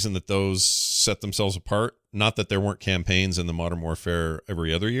of the reason that those set themselves apart. Not that there weren't campaigns in the Modern Warfare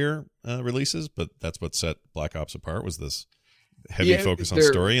every other year releases, but that's what set Black Ops apart, was this heavy focus on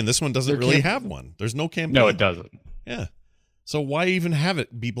story. And this one doesn't really have one. There's no campaign. No, it doesn't. Yeah. So why even have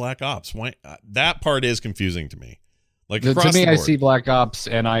it be Black Ops? Why that part is confusing to me. Like, to me, I see Black Ops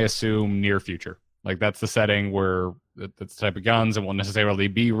and I assume near future. Like, that's the setting where that's the type of guns. It won't necessarily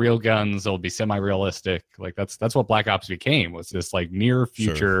be real guns. It'll be semi-realistic. Like, that's what Black Ops became, was this like near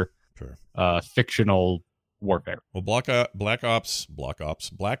future fictional warfare. Well, Black Ops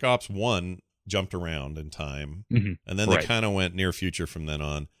 1 jumped around in time, and then they kind of went near future from then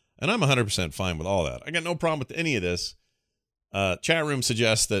on. And I'm 100% fine with all that. I got no problem with any of this. Chat room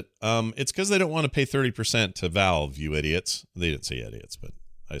suggests that it's because they don't want to pay 30% to Valve, you idiots. They didn't say idiots, but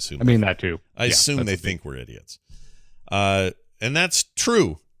I assume. I mean that too. I assume they think we're idiots. And that's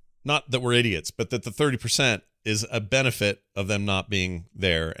true. Not that we're idiots, but that the 30% is a benefit of them not being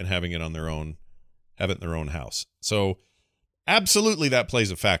there and having it on their own, have it in their own house. So absolutely that plays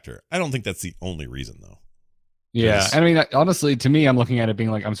a factor. I don't think that's the only reason though. Yeah, I mean, honestly, to me, I'm looking at it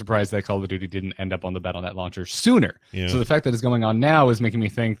being like, I'm surprised that Call of Duty didn't end up on the Battle.net launcher sooner. Yeah. So the fact that it's going on now is making me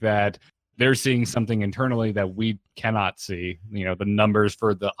think that they're seeing something internally that we cannot see. You know, the numbers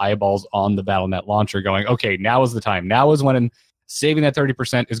for the eyeballs on the Battle.net launcher going, okay, now is the time. Now is when saving that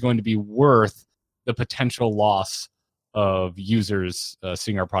 30% is going to be worth the potential loss of users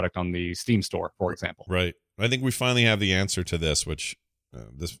seeing our product on the Steam store, for example. Right. I think we finally have the answer to this, which,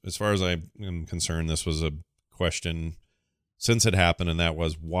 as far as I am concerned, this was a question since it happened, and that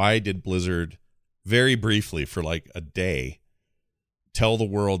was, why did Blizzard very briefly for like a day tell the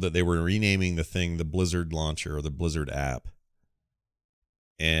world that they were renaming the thing the Blizzard launcher or the Blizzard app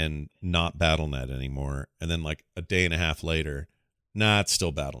and not Battle.net anymore, and then like a day and a half later, it's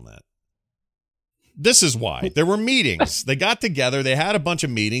still Battle.net. This is why. There were meetings. They got together, they had a bunch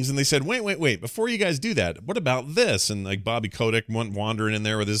of meetings, and they said, wait, before you guys do that, what about this? And like Bobby Kotick went wandering in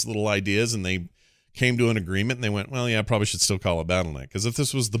there with his little ideas, and they came to an agreement, and they went, well, yeah, I probably should still call it Battle.net, because if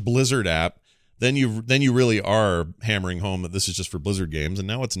this was the Blizzard app, then you really are hammering home that this is just for Blizzard games, and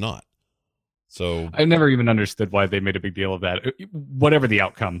now it's not. So I never even understood why they made a big deal of that. Whatever the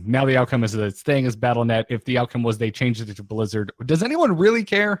outcome, now the outcome is that it's staying as Battle.net. If the outcome was they changed it to Blizzard, does anyone really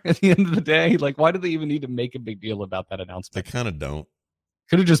care at the end of the day? Like, why do they even need to make a big deal about that announcement? They kind of don't.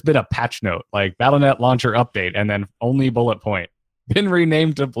 Could have just been a patch note, like Battle.net launcher update, and then only bullet point. Been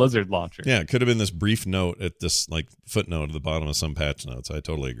renamed to Blizzard launcher. Yeah, it could have been this brief note at this like footnote at the bottom of some patch notes. I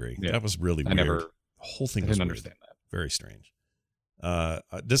totally agree. Yeah. That was really weird. The whole thing was weird. Understand that. Very strange.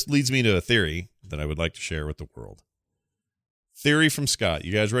 This leads me to a theory that I would like to share with the world. Theory from Scott.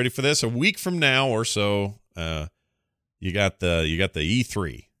 You guys ready for this? A week from now or so, you got the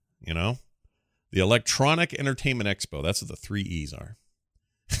E3. You know, the Electronic Entertainment Expo. That's what the 3 E's are.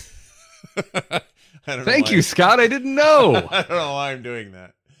 Thank you, Scott. I didn't know. I don't know why I'm doing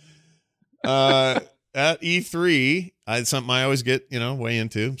that. At E3, something I always get, way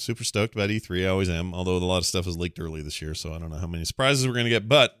into. Super stoked about E3. I always am, although a lot of stuff was leaked early this year, so I don't know how many surprises we're going to get.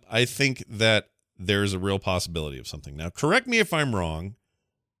 But I think that there's a real possibility of something. Now, correct me if I'm wrong.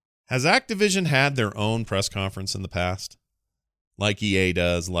 Has Activision had their own press conference in the past? Like EA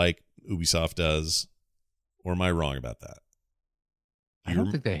does, like Ubisoft does, or am I wrong about that? I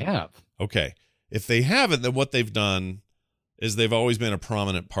don't think they have. Okay. If they haven't, then what they've done is they've always been a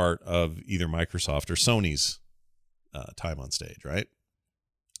prominent part of either Microsoft or Sony's time on stage, right?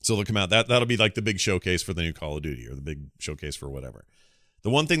 So they'll come out. That'll be like the big showcase for the new Call of Duty or the big showcase for whatever. The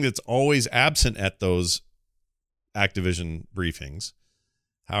one thing that's always absent at those Activision briefings,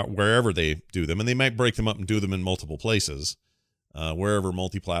 wherever they do them, and they might break them up and do them in multiple places, wherever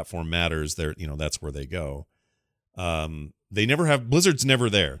multi-platform matters, that's where they go. They never have. Blizzard's never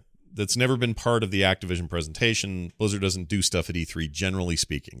there. That's never been part of the Activision presentation. Blizzard doesn't do stuff at E3, generally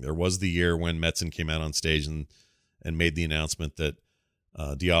speaking. There was the year when Metzen came out on stage and made the announcement that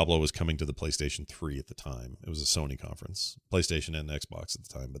Diablo was coming to the PlayStation 3 at the time. It was a Sony conference, PlayStation and Xbox at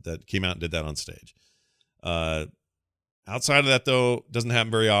the time, but that came out and did that on stage. Outside of that, though, doesn't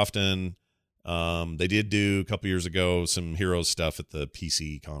happen very often. They did do a couple years ago some Heroes stuff at the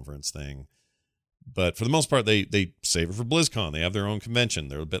PC conference thing. But for the most part, they save it for BlizzCon. They have their own convention.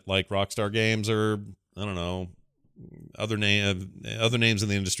 They're a bit like Rockstar Games or, I don't know, other names in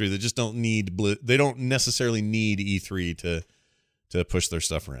the industry that just don't need they don't necessarily need E3 to push their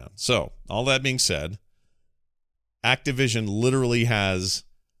stuff around. So, all that being said, Activision literally has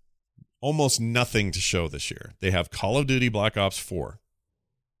almost nothing to show this year. They have Call of Duty Black Ops 4.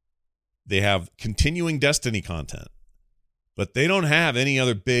 They have continuing Destiny content. But they don't have any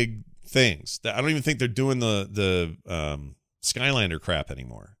other big things. I don't even think they're doing the Skylander crap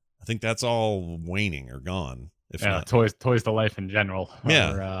anymore. I think that's all waning or gone. If not. Toys to Life in general.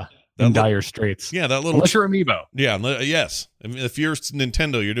 Yeah. In dire straits. Yeah, that little. Unless you're Amiibo. Yeah, yes. I mean, if you're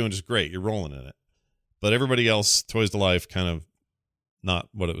Nintendo, you're doing just great. You're rolling in it. But everybody else, Toys to Life, kind of not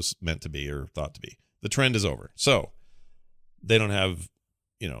what it was meant to be or thought to be. The trend is over. So they don't have,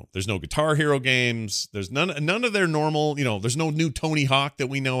 there's no Guitar Hero games. There's none of their normal, there's no new Tony Hawk that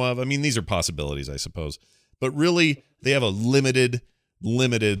we know of. I mean, these are possibilities, I suppose. But really, they have a limited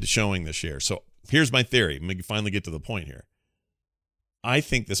showing this year. So here's my theory. Let me finally get to the point here. I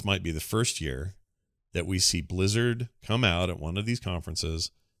think this might be the first year that we see Blizzard come out at one of these conferences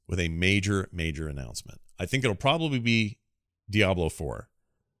with a major announcement. I think it'll probably be Diablo 4.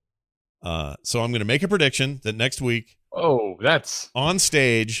 So I'm going to make a prediction that next week. Oh, that's on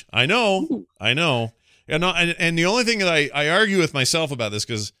stage. I know. And the only thing that I argue with myself about this,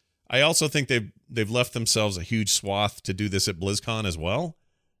 because I also think they've left themselves a huge swath to do this at BlizzCon as well,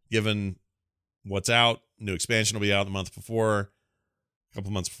 given what's out. New expansion will be out the month before. A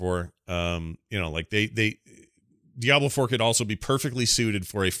couple months before, they Diablo 4 could also be perfectly suited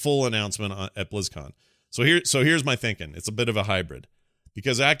for a full announcement at BlizzCon. So here's my thinking. It's a bit of a hybrid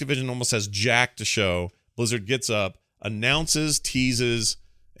because Activision almost has jack to show. Blizzard gets up, announces, teases,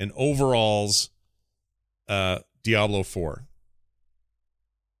 and overalls Diablo 4.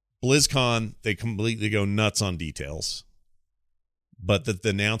 BlizzCon, they completely go nuts on details. But the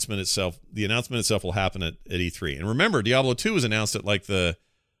announcement itself will happen at E3. And remember, Diablo 2 was announced at like the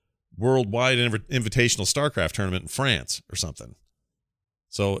Worldwide Invitational StarCraft tournament in France or something.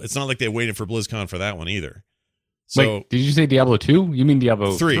 So it's not like they waited for BlizzCon for that one either. So wait, did you say Diablo 2? You mean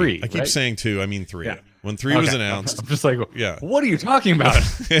Diablo 3? I keep saying 2. I mean 3. Yeah. When 3 was announced. I'm just like, yeah. What are you talking about?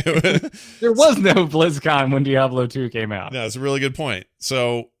 There was no BlizzCon when Diablo 2 came out. No, it's a really good point.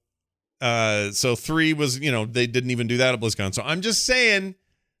 So 3 was, they didn't even do that at BlizzCon. So I'm just saying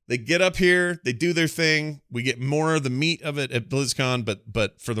they get up here, they do their thing. We get more of the meat of it at BlizzCon,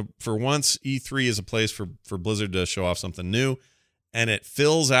 but for once, E3 is a place for Blizzard to show off something new, and it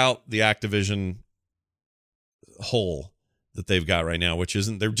fills out the Activision hole that they've got right now, which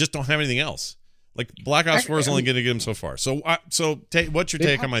isn't, they just don't have anything else. Like Black Ops 4 is only going to get them so far. So what's your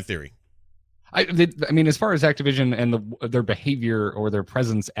take on my theory? I mean, as far as Activision and their behavior or their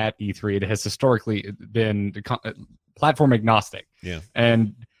presence at E3, it has historically been platform agnostic. Yeah.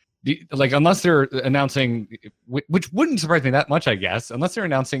 And unless they're announcing, which wouldn't surprise me that much, I guess, unless they're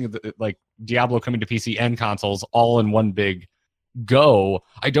announcing like Diablo coming to PC and consoles all in one big go,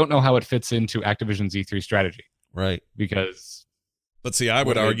 I don't know how it fits into Activision's E3 strategy. Right. But see, I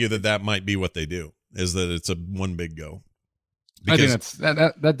would argue that might be what they do, is that it's a one big go. Because, I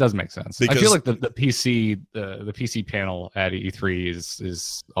think that does make sense. I feel like the PC panel at E3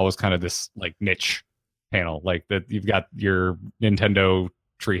 is always kind of this like niche panel, like that you've got your Nintendo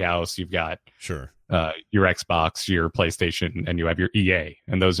Treehouse, you've got your Xbox, your PlayStation, and you have your EA,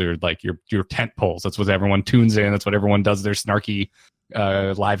 and those are like your tent poles. That's what everyone tunes in. That's what everyone does their snarky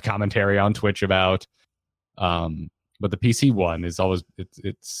live commentary on Twitch about. But the PC one is always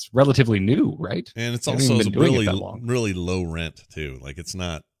it's relatively new, right? And it's also really low rent too. Like it's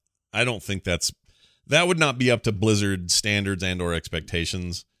not. I don't think that would not be up to Blizzard standards and or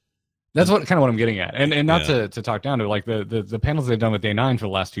expectations That's what I'm getting at. And not to talk down to like the panels they've done with Day 9 for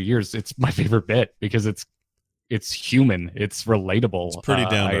the last 2 years, it's my favorite bit because it's human, it's relatable. It's pretty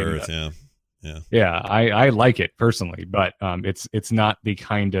down to earth, Yeah, I like it personally, but it's not the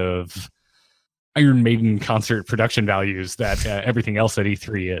kind of Iron Maiden concert production values that everything else at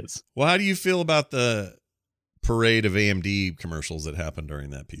E3 is. Well, how do you feel about the parade of AMD commercials that happened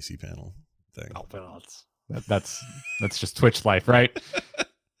during that PC panel thing? Oh, well, that's just Twitch life, right?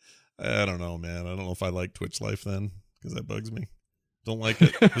 I don't know, man. I don't know if I like Twitch life then, because that bugs me. Don't like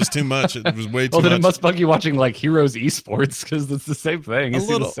it. It was too much. It was way too much. Well, then it must bug you watching like Heroes Esports because it's the same thing. A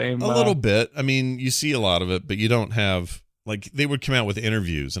little bit. I mean, you see a lot of it, but you don't have like they would come out with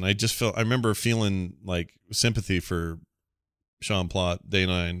interviews, and I remember feeling like sympathy for Sean Plott, Day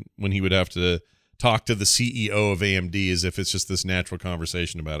 9, when he would have to talk to the CEO of AMD as if it's just this natural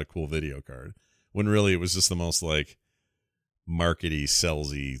conversation about a cool video card, when really it was just the most like markety,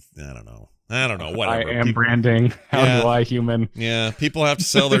 salesy. I don't know. Whatever. I am branding. How do I human? Yeah, people have to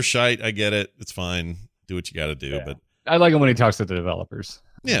sell their shite. I get it. It's fine. Do what you got to do. Yeah. But I like him when he talks to the developers.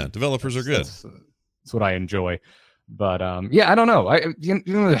 Yeah, developers are good. That's what I enjoy. But I don't know.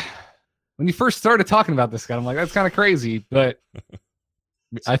 When you first started talking about this guy, I'm like, that's kind of crazy. But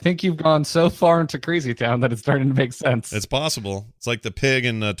I think you've gone so far into Crazy Town that it's starting to make sense. It's possible. It's like the pig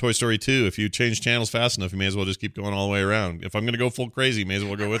in Toy Story 2. If you change channels fast enough, you may as well just keep going all the way around. If I'm going to go full crazy, you may as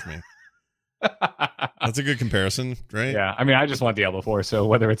well go with me. That's a good comparison, right? Yeah, I mean, I just want Diablo 4, so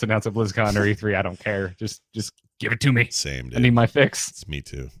whether it's announced at BlizzCon or E3, I don't care. Just give it to me. Same, dude. I need my fix. It's me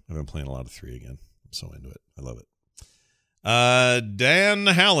too. I've been playing a lot of 3 again. I'm so into it. I love it. Dan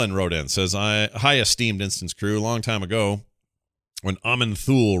Hallen wrote in, says, hi, esteemed Instance crew. A long time ago, when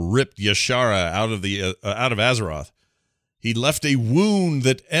Amin-Thul ripped Yashara out of Azeroth, he left a wound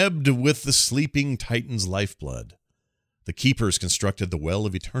that ebbed with the sleeping Titan's lifeblood. The Keepers constructed the Well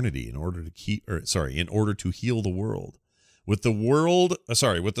of Eternity in order to heal the world. With the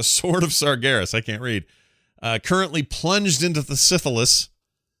Sword of Sargeras, I can't read, currently plunged into the syphilis,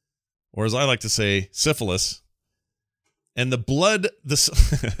 or as I like to say, syphilis, and the blood, the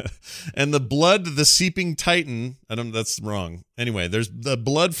seeping Titan. That's wrong. Anyway, there's the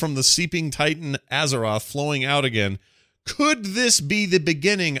blood from the seeping Titan Azeroth flowing out again. Could this be the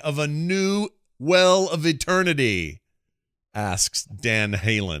beginning of a new Well of Eternity? Asks Dan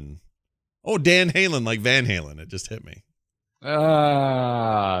Halen. Oh, Dan Halen, like Van Halen. It just hit me.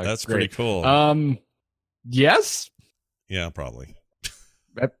 That's great. Pretty cool. Yes. Yeah, probably.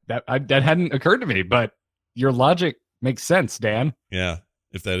 That hadn't occurred to me, but your logic makes sense, Dan. Yeah,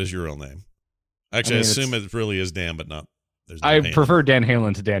 if that is your real name. Actually, I assume it really is Dan, but not. I prefer Dan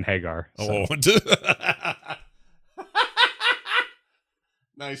Halen to Dan Hagar. So. Oh,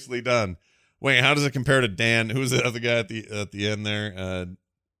 nicely done. Wait, how does it compare to Dan? Who's the other guy at the end there?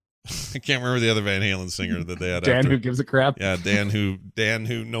 I can't remember the other Van Halen singer that they had. Dan after. Who Gives a Crap. Yeah, Dan who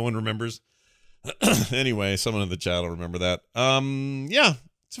no one remembers. Anyway, someone in the chat will remember that. Yeah,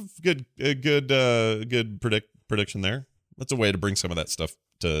 it's a good prediction there. That's a way to bring some of that stuff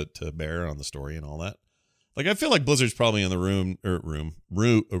to bear on the story and all that. Like, I feel like Blizzard's probably in the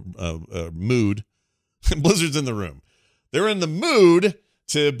mood. Blizzard's in the room. They're in the mood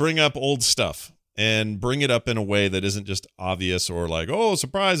to bring up old stuff and bring it up in a way that isn't just obvious or like, oh,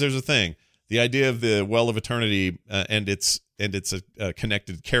 surprise, there's a thing. The idea of the Well of Eternity and its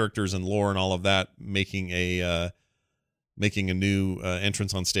connected characters and lore and all of that making a new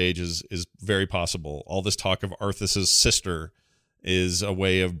entrance on stage is very possible. All this talk of Arthas' sister is a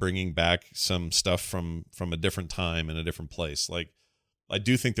way of bringing back some stuff from a different time and a different place. Like, I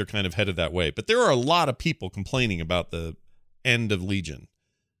do think they're kind of headed that way. But there are a lot of people complaining about the end of Legion,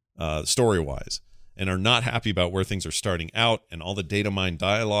 story-wise, and are not happy about where things are starting out and all the data mine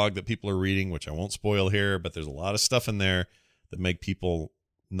dialogue that people are reading, which I won't spoil here, but there's a lot of stuff in there that make people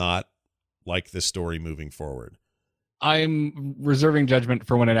not like this story moving forward. I'm reserving judgment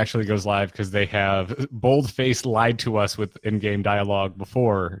for when it actually goes live because they have bold-faced lied to us with in-game dialogue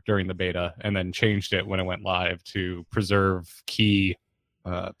before during the beta and then changed it when it went live to preserve key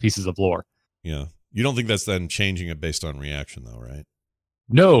pieces of lore. Yeah. You don't think that's then changing it based on reaction, though, right?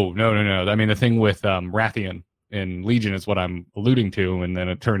 No. I mean, the thing with Rathian in Legion is what I'm alluding to, and then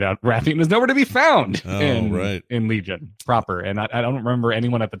it turned out Rathian is nowhere to be found in Legion proper. And I don't remember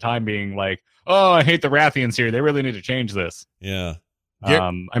anyone at the time being like, oh, I hate the Rathians here. They really need to change this. Yeah.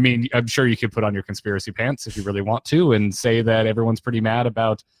 I mean, I'm sure you could put on your conspiracy pants if you really want to and say that everyone's pretty mad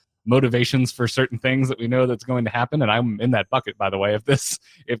about motivations for certain things that we know that's going to happen, and I'm in that bucket, by the way.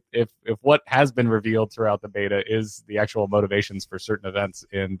 If what has been revealed throughout the beta is the actual motivations for certain events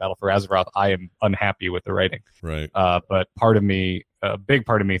in Battle for Azeroth, I am unhappy with the writing. Right. But part of me a big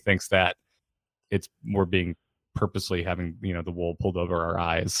part of me thinks that we're being purposely having, the wool pulled over our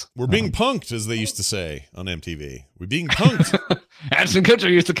eyes. We're being punked, as they used to say on MTV. We're being punked. Ashton Kutcher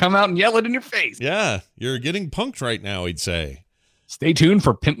used to come out and yell it in your face. Yeah, you're getting punked right now, he'd say. Stay tuned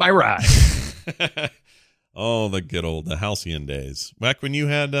for Pimp My Ride. Oh, the halcyon days. Back when you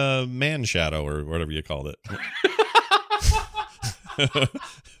had Man Shadow or whatever you called it.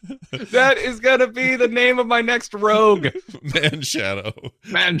 That is going to be the name of my next rogue. Man Shadow.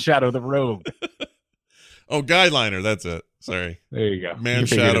 Man Shadow, the rogue. Oh, Guyliner. That's it. Sorry. There you go. Man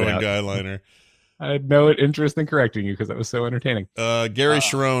Shadow and Guyliner. I had no interest in correcting you because that was so entertaining. Gary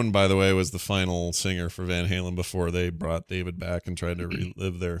Cherone, by the way, was the final singer for Van Halen before they brought David back and tried to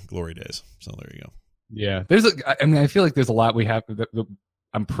relive their glory days. So there you go. Yeah. I feel like there's a lot we have that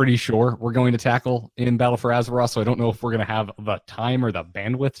I'm pretty sure we're going to tackle in Battle for Azeroth, so I don't know if we're going to have the time or the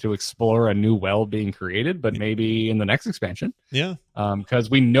bandwidth to explore a new well being created, but maybe in the next expansion. Yeah. Because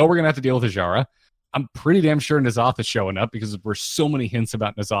we know we're going to have to deal with Ajara. I'm pretty damn sure N'Zoth is showing up because there's so many hints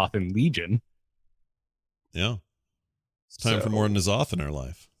about N'Zoth in Legion. Yeah. It's time for more N'Zoth in our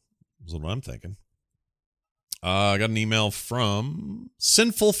life. That's what I'm thinking. I got an email from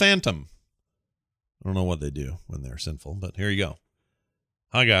Sinful Phantom. I don't know what they do when they're sinful, but here you go.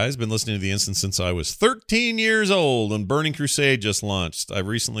 Hi, guys. Been listening to the Instance since I was 13 years old when Burning Crusade just launched. I've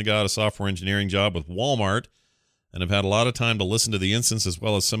recently got a software engineering job with Walmart, and I've had a lot of time to listen to the Instance as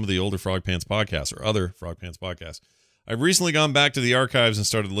well as some of the older Frog Pants podcasts or other Frog Pants podcasts. I've recently gone back to the archives and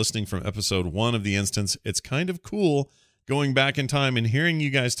started listening from episode 1 of the Instance. It's kind of cool going back in time and hearing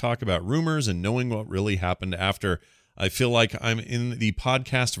you guys talk about rumors and knowing what really happened after. I feel like I'm in the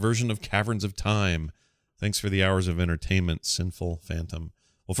podcast version of Caverns of Time. Thanks for the hours of entertainment, Sinful Phantom.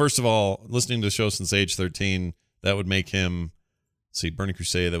 Well, first of all, listening to the show since age 13, that would make him, Burning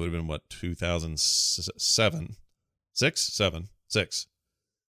Crusade, that would have been, 2007? 7?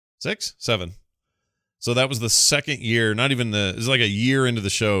 So that was the second year, it's like a year into the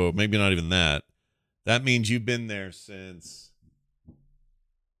show, maybe not even that. That means you've been there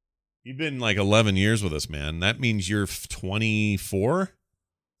you've been like 11 years with us, man. That means you're 24?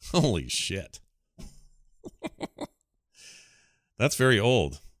 Holy shit. That's very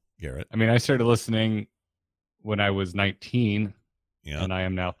old, Garrett. I mean, I started listening when I was 19, yeah, and I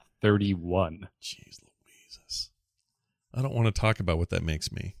am now 31. Jeez Louises. I don't want to talk about what that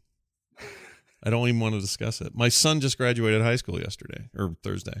makes me. I don't even want to discuss it. My son just graduated high school yesterday, or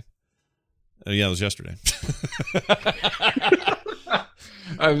Thursday. Yeah, it was yesterday.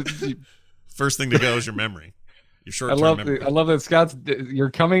 First thing to go is your memory. Your short-term memory. I love that, Scott. You're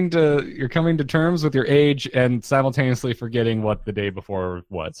coming to terms with your age and simultaneously forgetting what the day before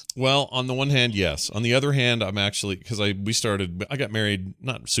was. Well, on the one hand, yes. On the other hand, I'm actually, because I got married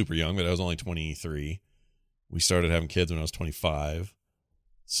not super young, but I was only 23. We started having kids when I was 25.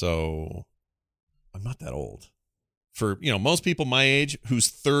 So I'm not that old. For, most people my age whose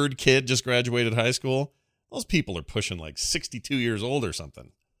third kid just graduated high school, those people are pushing like 62 years old or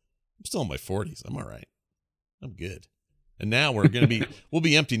something. I'm still in my 40s. I'm all right. I'm good. And now we'll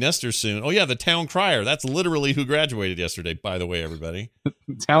be empty nesters soon. Oh yeah, the town crier. That's literally who graduated yesterday, by the way, everybody.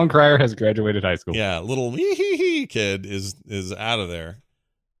 Town crier has graduated high school. Yeah, little hee kid is out of there.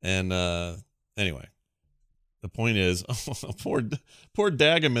 And anyway, the point is, poor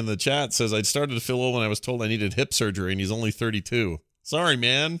Dagum in the chat says, I started to feel old when I was told I needed hip surgery, and he's only 32. Sorry,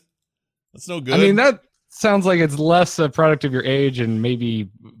 man. That's no good. I mean, that sounds like it's less a product of your age and maybe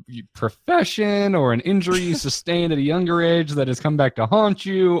profession or an injury you sustained at a younger age that has come back to haunt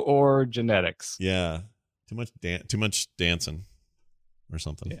you, or genetics. Yeah, too much dancing or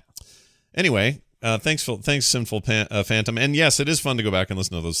something. Yeah. Anyway, thanks, Sinful Phantom. And yes, it is fun to go back and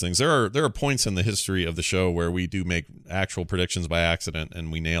listen to those things. There are points in the history of the show where we do make actual predictions by accident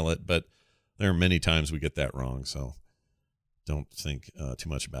and we nail it, but there are many times we get that wrong. So don't think too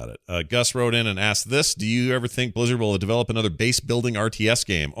much about it. Gus wrote in and asked this: do you ever think Blizzard will develop another base building RTS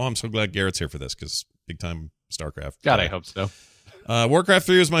game? Oh, I'm so glad Garrett's here for this, because big time StarCraft. God, I hope so. Warcraft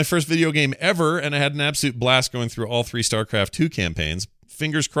 3 was my first video game ever, and I had an absolute blast going through all 3 StarCraft 2 campaigns.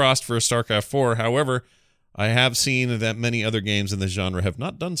 Fingers crossed for a StarCraft 4. However, I have seen that many other games in this genre have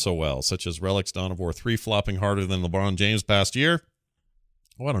not done so well, such as Relics Dawn of War 3 flopping harder than LeBron James past year.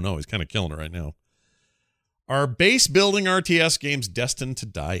 Oh, I don't know. He's kind of killing it right now. Are base building RTS games destined to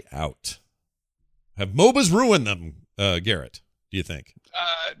die out? Have MOBAs ruined them, Garrett, do you think?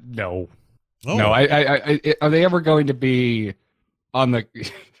 No. Oh. No, are they ever going to be on the...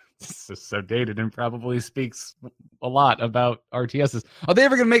 This is so dated and probably speaks a lot about RTSs. Are they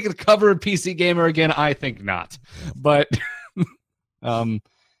ever going to make the cover of PC Gamer again? I think not. But, yeah,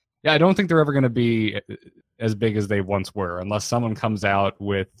 I don't think they're ever going to be as big as they once were, unless someone comes out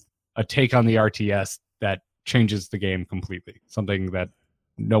with a take on the RTS that changes the game completely, something that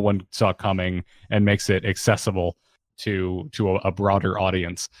no one saw coming and makes it accessible to a broader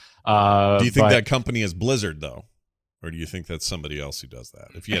audience. Do you think that company is Blizzard, though? Or do you think that's somebody else who does that?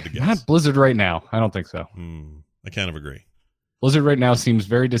 If you had to guess. Not Blizzard right now. I don't think so. I kind of agree. Blizzard right now seems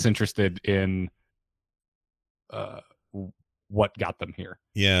very disinterested in what got them here.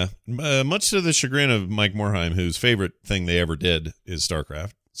 Yeah. Much to the chagrin of Mike Morheim, whose favorite thing they ever did is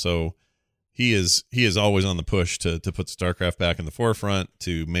StarCraft. So he is always on the push to put StarCraft back in the forefront,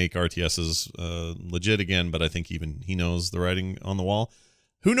 to make RTSs legit again, but I think even he knows the writing on the wall.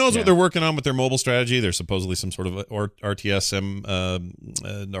 Who knows what they're working on with their mobile strategy? There's supposedly some sort of RTS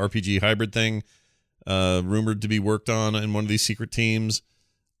RPG hybrid thing rumored to be worked on in one of these secret teams.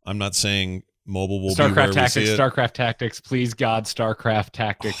 I'm not saying mobile will be where we see it. StarCraft Tactics, please God, StarCraft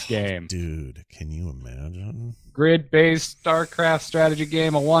Tactics game. Dude, can you imagine? Grid-based StarCraft strategy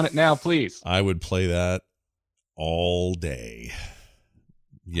game. I want it now, please. I would play that all day.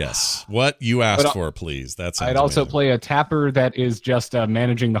 Yes. What you asked for, please. That's. I'd also play a tapper that is just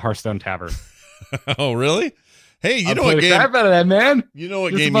managing the Hearthstone Tavern. Oh, really? Hey, you know what game? Crap out of that, man. You know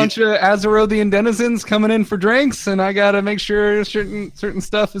what There's game? A bunch of Azerothian denizens coming in for drinks, and I gotta make sure certain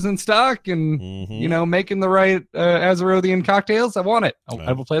stuff is in stock, and making the right Azerothian cocktails. I want it.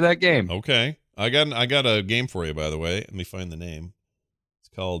 I will play that game. Okay, I got a game for you, by the way. Let me find the name. It's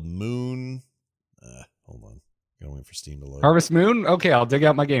called Moon. Hold on. Gotta wait for Steam to load. Harvest Moon? Okay, I'll dig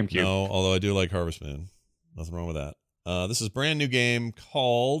out my GameCube. No, although I do like Harvest Moon. Nothing wrong with that. This is a brand new game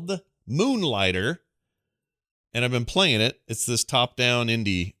called Moonlighter, and I've been playing it. It's this top-down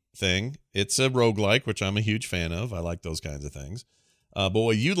indie thing. It's a roguelike, which I'm a huge fan of. I like those kinds of things. But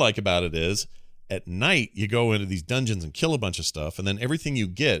what you'd like about it is, at night, you go into these dungeons and kill a bunch of stuff, and then everything you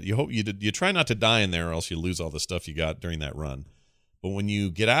get, you try not to die in there, or else you lose all the stuff you got during that run. But when you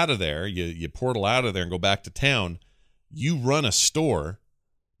get out of there, you portal out of there and go back to town, you run a store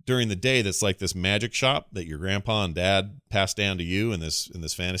during the day that's like this magic shop that your grandpa and dad passed down to you in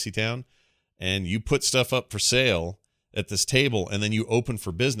this fantasy town, and you put stuff up for sale at this table, and then you open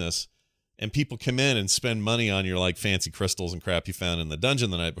for business, and people come in and spend money on your like fancy crystals and crap you found in the dungeon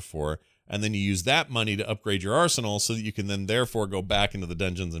the night before, and then you use that money to upgrade your arsenal so that you can then therefore go back into the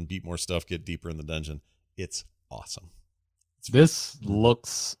dungeons and beat more stuff, get deeper in the dungeon. It's awesome. This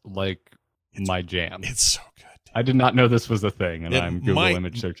looks like my jam. It's so good. I did not know this was a thing, and I'm Google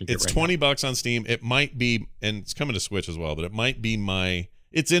image searching it. It's right $20 on Steam. It might be, and it's coming to Switch as well, but it might be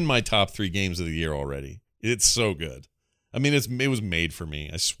it's in my top 3 games of the year already. It's so good. I mean, it was made for me,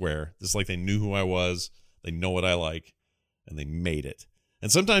 I swear. It's like they knew who I was, they know what I like, and they made it.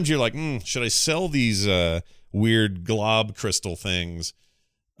 And sometimes you're like, should I sell these weird glob crystal things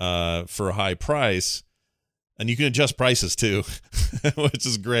for a high price? And you can adjust prices too, which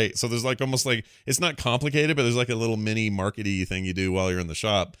is great. So there's like almost like, it's not complicated, but there's like a little mini markety thing you do while you're in the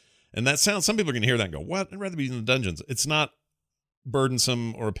shop. And that sounds, some people are going to hear that and go, what? I'd rather be in the dungeons. It's not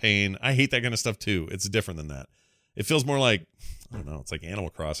burdensome or a pain. I hate that kind of stuff too. It's different than that. It feels more like, I don't know, it's like Animal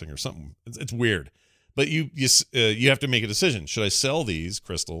Crossing or something. It's weird. But you have to make a decision. Should I sell these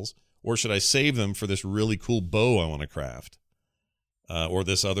crystals, or should I save them for this really cool bow I want to craft? Or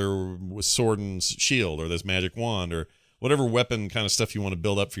this other sword and shield, or this magic wand, or whatever weapon kind of stuff you want to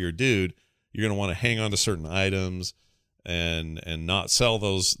build up for your dude. You're going to want to hang on to certain items and not sell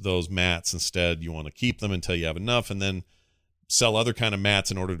those mats. Instead, you want to keep them until you have enough, and then sell other kind of mats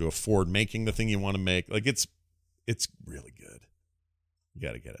in order to afford making the thing you want to make. Like it's really good. You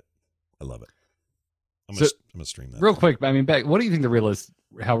got to get it. I love it. I'm gonna stream that. Real quick, I mean, what do you think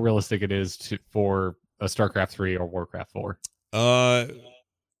how realistic it is for a StarCraft 3 or Warcraft 4?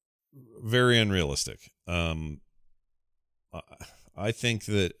 Very unrealistic. I think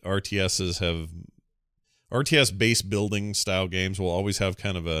that RTS based building style games will always have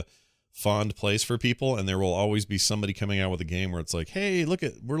kind of a fond place for people, and there will always be somebody coming out with a game where it's like, hey, look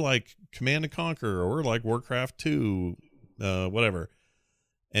we're like Command and Conquer, or we're like Warcraft 2, whatever.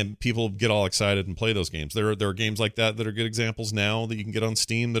 And people get all excited and play those games. There are games like that are good examples now that you can get on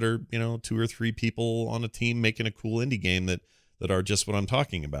Steam that are, 2 or 3 people on a team making a cool indie game that are just what I'm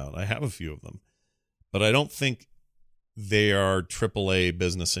talking about. I have a few of them. But I don't think they are AAA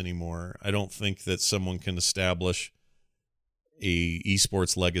business anymore. I don't think that someone can establish a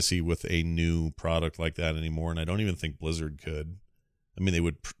esports legacy with a new product like that anymore, and I don't even think Blizzard could. I mean, they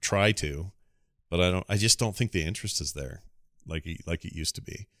would try to, but I just don't think the interest is there like it used to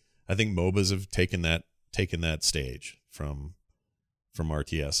be. I think MOBAs have taken that stage from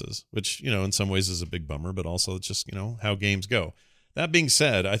RTSs, which, in some ways is a big bummer, but also it's just, how games go. That being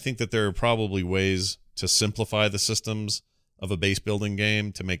said, I think that there are probably ways to simplify the systems of a base building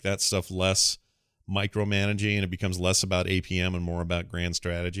game, to make that stuff less micromanaging, and it becomes less about APM and more about grand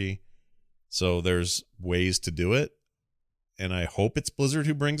strategy. So there's ways to do it, and I hope it's Blizzard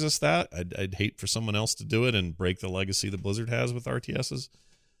who brings us that. I'd hate for someone else to do it and break the legacy that Blizzard has with RTSs.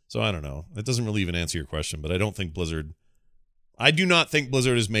 So I don't know. It doesn't really even answer your question, but I don't think Blizzard... I do not think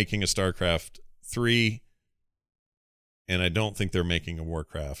Blizzard is making a StarCraft 3, and I don't think they're making a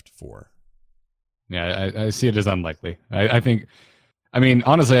Warcraft 4. Yeah, I see it as unlikely. I mean,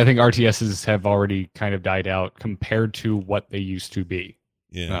 honestly, I think RTSs have already kind of died out compared to what they used to be.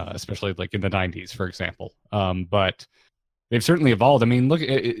 Yeah. Especially like in the 90s, for example. But they've certainly evolved. I mean, look,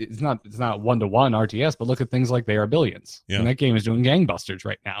 it's not 1-to-1 RTS, but look at things like They Are Billions. Yeah. And that game is doing gangbusters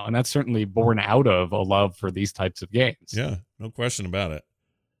right now. And that's certainly born out of a love for these types of games. Yeah, no question about it.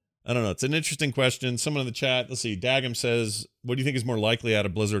 I don't know. It's an interesting question. Someone in the chat, let's see, Dagam says, what do you think is more likely out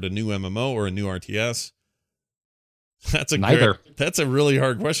of Blizzard, a new MMO or a new RTS? That's neither. That's a really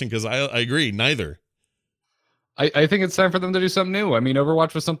hard question, because I agree, neither. I think it's time for them to do something new. I mean,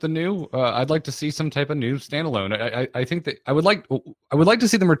 Overwatch was something new. I'd like to see some type of new standalone. I think that I would like to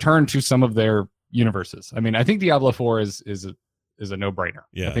see them return to some of their universes. I mean, I think Diablo 4 is a no-brainer.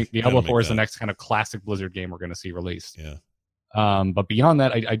 Yeah, I think Diablo 4 is the next kind of classic Blizzard game we're going to see released. Yeah. But beyond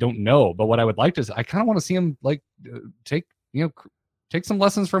that, I don't know. But what I would like to, I kind of want to see them like take some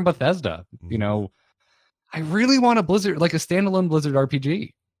lessons from Bethesda. Mm-hmm. You know, I really want a Blizzard, like a standalone Blizzard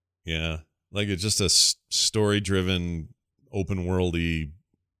RPG. Yeah, like it's just a story-driven, open-worldy.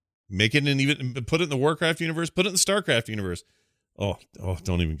 Make it and even put it in the Warcraft universe. Put it in the StarCraft universe. Oh,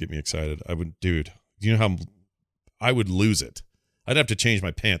 don't even get me excited. I would, dude. Do you know how I would lose it? I'd have to change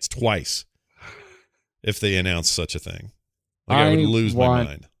my pants twice if they announced such a thing. Like I would lose my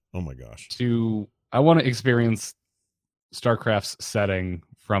mind. Oh my gosh. I want to experience StarCraft's setting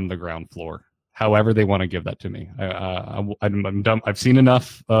from the ground floor. However they want to give that to me. I'm done. I've seen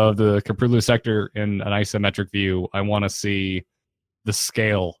enough of the Caprulu sector in an isometric view. I want to see the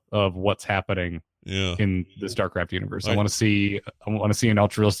scale of what's happening in the StarCraft universe. I want to see an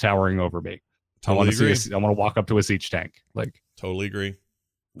Ultralis towering over me. Totally I want to walk up to a siege tank. Like, totally agree.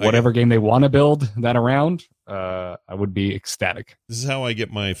 Whatever game they want to build that around, I would be ecstatic. This is how I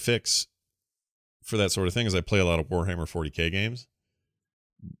get my fix for that sort of thing, is I play a lot of Warhammer 40K games,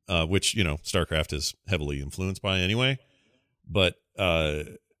 which, StarCraft is heavily influenced by anyway. But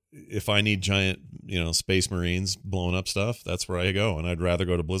if I need giant, Space Marines blowing up stuff, that's where I go, and I'd rather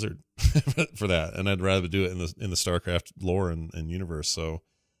go to Blizzard for that, and I'd rather do it in the StarCraft lore and universe. So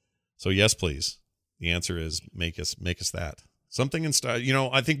yes, please. The answer is make us that. Something in style,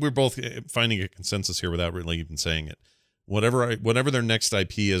 I think we're both finding a consensus here without really even saying it. Whatever their next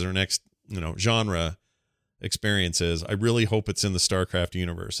IP is, or next, genre experience is, I really hope it's in the StarCraft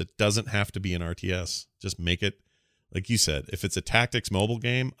universe. It doesn't have to be an RTS. Just make it, like you said, if it's a tactics mobile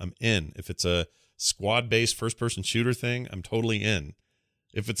game, I'm in. If it's a squad-based first-person shooter thing, I'm totally in.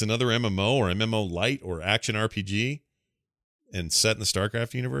 If it's another MMO or MMO light or action RPG and set in the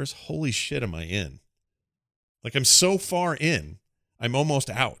StarCraft universe, holy shit, am I in. Like, I'm so far in, I'm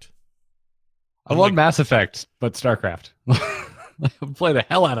almost out. I love Mass Effect, but StarCraft. I'll play the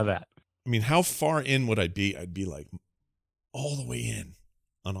hell out of that. I mean, how far in would I be? I'd be like all the way in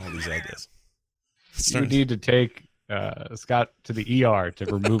on all these ideas. You need to take Scott to the ER to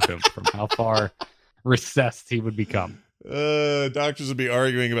remove him from how far recessed he would become. Doctors would be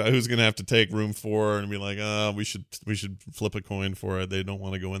arguing about who's going to have to take room 4 and be like, we should flip a coin for it. They don't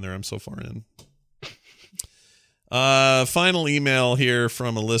want to go in there. I'm so far in. Final email here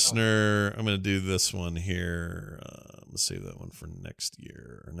from a listener. I'm going to do this one here. Let's save that one for next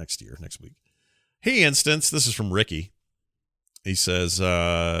week. Hey, Instance. This is from Ricky. He says,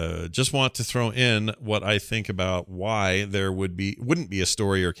 just want to throw in what I think about why there wouldn't be a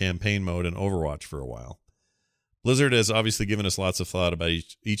story or campaign mode in Overwatch for a while. Blizzard has obviously given us lots of thought about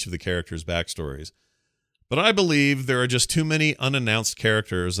each of the characters' backstories, but I believe there are just too many unannounced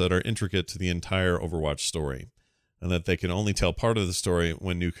characters that are intricate to the entire Overwatch story, and that they can only tell part of the story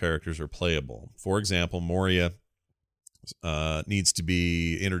when new characters are playable. For example, Moria needs to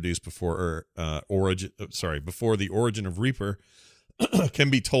be introduced before the origin of Reaper can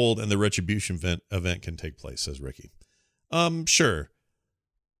be told, and the Retribution event can take place, says Ricky. Sure.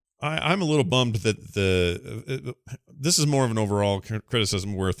 I'm a little bummed that this is more of an overall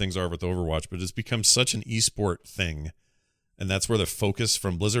criticism where things are with Overwatch, but it's become such an esport thing, and that's where the focus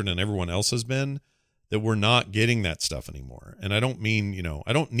from Blizzard and everyone else has been, that we're not getting that stuff anymore. And I don't mean,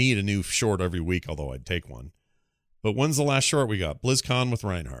 I don't need a new short every week, although I'd take one. But when's the last short we got? BlizzCon with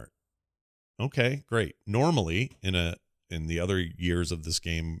Reinhardt. Okay, great. Normally, in a in the other years of this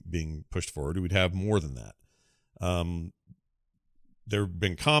game being pushed forward, we'd have more than that. There have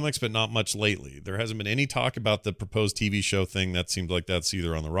been comics, but not much lately. There hasn't been any talk about the proposed TV show thing. That seems like that's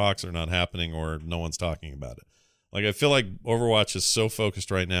either on the rocks or not happening, or no one's talking about it. Like, I feel like Overwatch is so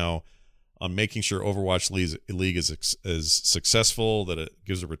focused right now on making sure Overwatch League is successful, that it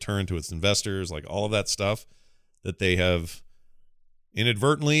gives a return to its investors, like all of that stuff, that they have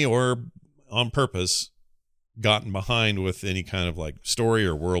inadvertently or on purpose gotten behind with any kind of like story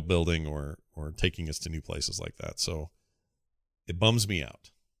or world building or taking us to new places like that. So it bums me out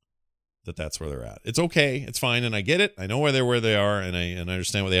that that's where they're at. It's okay. It's fine. And I get it. I know where they are, and I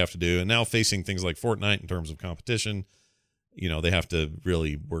understand what they have to do. And now facing things like Fortnite in terms of competition, they have to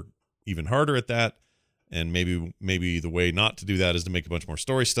really work even harder at that. And maybe the way not to do that is to make a bunch more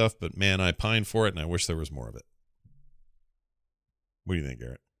story stuff. But man, I pine for it, and I wish there was more of it. What do you think,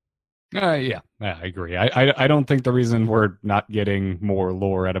 Garrett? Yeah, I agree. I don't think the reason we're not getting more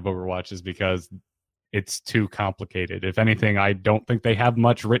lore out of Overwatch is because it's too complicated. If anything, I don't think they have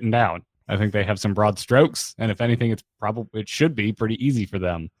much written down. I think they have some broad strokes, and if anything, it should be pretty easy for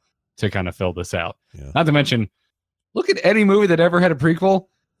them to kind of fill this out. Yeah. Not to mention, look at any movie that ever had a prequel.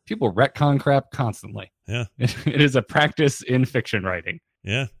 People retcon crap constantly. Yeah, it is a practice in fiction writing.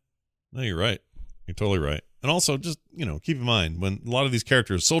 Yeah, no, you're right. You're totally right. And also, just keep in mind when a lot of these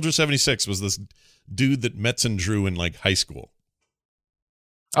characters, Soldier 76 was this dude that Metzen drew in like high school.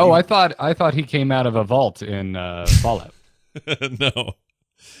 Oh, I thought he came out of a vault in Fallout.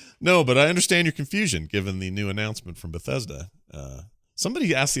 No, but I understand your confusion given the new announcement from Bethesda.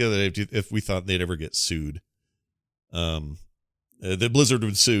 Somebody asked the other day if we thought they'd ever get sued. That Blizzard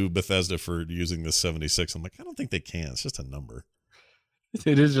would sue Bethesda for using this 76. I'm like, I don't think they can. It's just a number.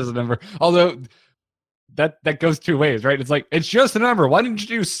 It is just a number. Although that goes two ways, right? It's like, it's just a number. Why didn't you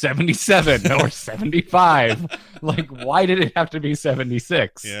do 77 or 75? Like, why did it have to be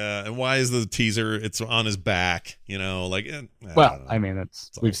 76? Yeah, and why is the teaser, it's on his back, I mean,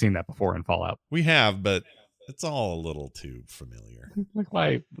 we've seen that before in Fallout. We have, but it's all a little too familiar. Like,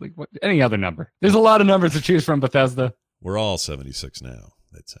 why? Like, what, any other number? There's a lot of numbers to choose from, Bethesda. We're all 76 now,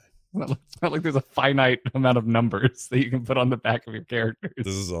 they'd say. It's not like there's a finite amount of numbers that you can put on the back of your characters.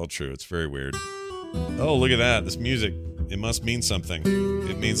 This is all true. It's very weird. Oh, look at that. This music. It must mean something.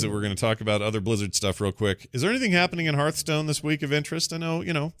 It means that we're going to talk about other Blizzard stuff real quick. Is there anything happening in Hearthstone this week of interest? I know,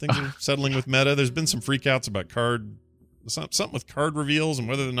 things are settling with meta. There's been some freakouts about something with card reveals and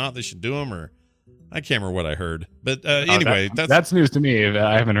whether or not they should do them, or I can't remember what I heard. But anyway, that's news to me.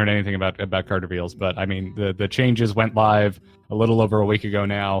 I haven't heard anything about card reveals, but I mean, the changes went live a little over a week ago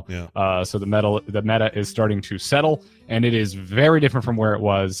now. Yeah. So the meta is starting to settle, and it is very different from where it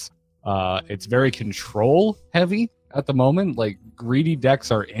was. It's very control heavy at the moment. Like, greedy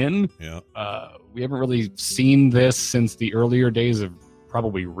decks are in. Yeah. We haven't really seen this since the earlier days of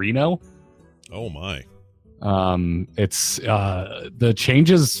probably Reno. Oh my. It's the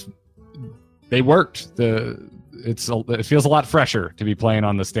changes. They worked. It feels a lot fresher to be playing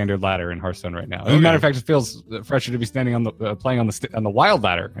on the standard ladder in Hearthstone right now. As a matter of fact, it feels fresher to be standing on the playing on the wild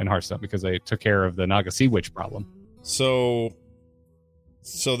ladder in Hearthstone because they took care of the Naga Sea Witch problem. So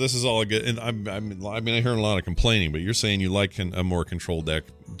this is all good, and I hear a lot of complaining, but you're saying you like a more control deck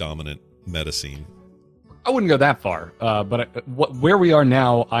dominant meta scene. I wouldn't go that far, but where we are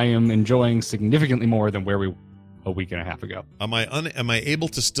now, I am enjoying significantly more than where we were a week and a half ago. Am I able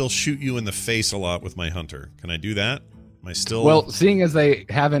to still shoot you in the face a lot with my hunter? Can I do that? Am I still? Well, seeing as they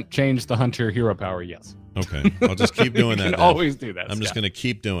haven't changed the hunter hero power, yes. Okay, I'll just keep doing that. You can always do that. I'm just going to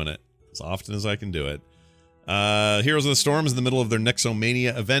keep doing it as often as I can do it. Heroes of the Storm is in the middle of their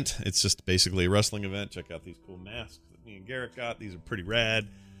Nexomania event. It's just basically a wrestling event. Check out these cool masks that me and Garrett got. These are pretty rad.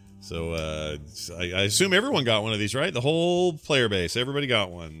 So I assume everyone got one of these, right? The whole player base, everybody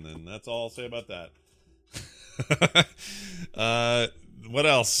got one, and that's all I'll say about that. What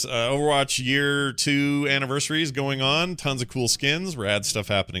else? Overwatch Year 2 anniversary is going on. Tons of cool skins, rad stuff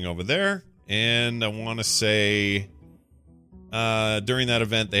happening over there. And I want to say during that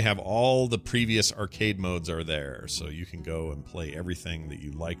event, they have all the previous arcade modes are there. So you can go and play everything that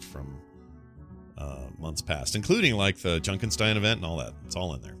you liked from months past, including like the Junkenstein event and all that. It's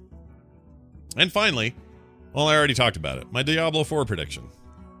all in there. And finally, well, I already talked about it. My Diablo 4 prediction.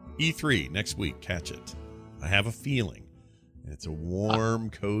 E3 next week. Catch it. I have a feeling. It's a warm,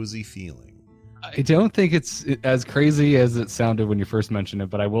 cozy feeling. I don't think it's as crazy as it sounded when you first mentioned it,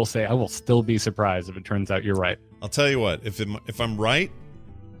 but I will say I will still be surprised if it turns out you're right. I'll tell you what. If I'm right,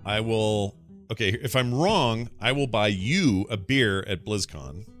 I will... Okay, if I'm wrong, I will buy you a beer at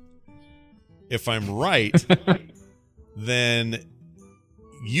BlizzCon. If I'm right, then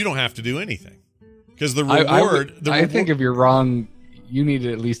you don't have to do anything. Because the reward... I think if you're wrong, you need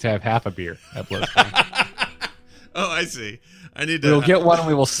to at least have half a beer at BlizzCon. Oh, I see. I need to... We'll get one and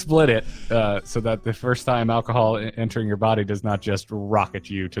we will split it so that the first time alcohol entering your body does not just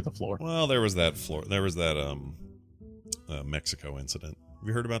rocket you to the floor. Well, there was that Mexico incident. Have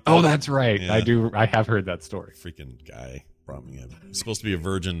you heard about that? Oh, that's right. Yeah. I have heard that story. Freaking guy brought me in. It's supposed to be a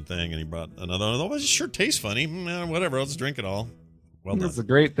virgin thing, and he brought another one. Oh, it sure tastes funny. Whatever, I'll just drink it all. Well done. That's the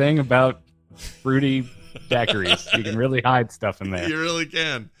great thing about fruity daiquiris. You can really hide stuff in there. You really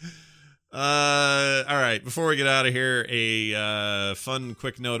can. All right, before we get out of here, a fun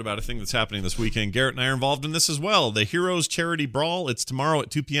quick note about a thing that's happening this weekend. Garrett and I are involved in this as well. The Heroes Charity Brawl. It's tomorrow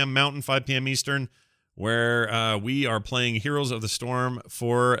at 2 p.m. Mountain, 5 p.m. Eastern, where we are playing Heroes of the Storm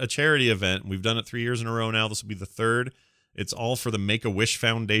for a charity event. We've done it 3 years in a row now. This will be the third. It's all for the Make-A-Wish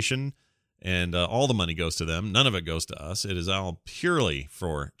Foundation, and all the money goes to them. None of it goes to us. It is all purely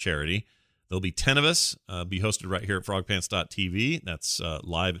for charity. There'll be 10 of us, be hosted right here at frogpants.tv. That's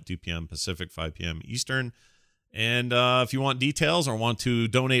live at 2 p.m. Pacific, 5 p.m. Eastern. And if you want details or want to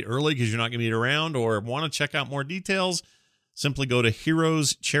donate early because you're not going to be around or want to check out more details, simply go to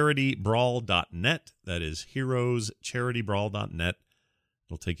heroescharitybrawl.net. That is heroescharitybrawl.net.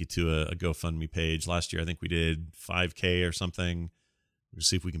 It'll take you to a GoFundMe page. Last year, I think we did $5K or something. We'll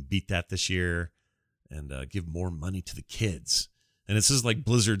see if we can beat that this year and give more money to the kids. And this is like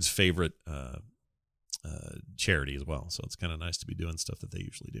Blizzard's favorite charity as well. So it's kind of nice to be doing stuff that they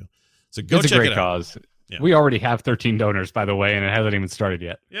usually do. So go check it out. It's a great cause. Yeah. We already have 13 donors, by the way, and it hasn't even started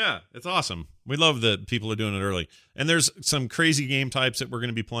yet. Yeah, it's awesome. We love that people are doing it early. And there's some crazy game types that we're going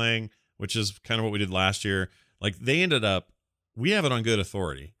to be playing, which is kind of what we did last year. Like they ended up, we have it on good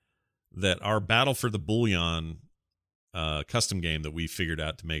authority that our Battle for the Bullion custom game that we figured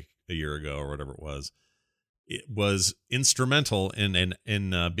out to make a year ago or whatever it was instrumental in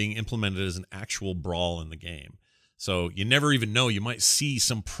being implemented as an actual brawl in the game. So you never even know. You might see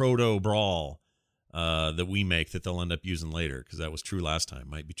some proto brawl that we make that they'll end up using later because that was true last time.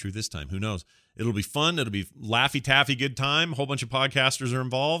 Might be true this time. Who knows? It'll be fun. It'll be Laffy Taffy good time. A whole bunch of podcasters are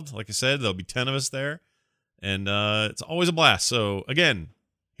involved. Like I said, there'll be 10 of us there. And it's always a blast. So again,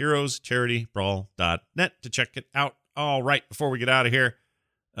 heroescharitybrawl.net to check it out. All right, before we get out of here,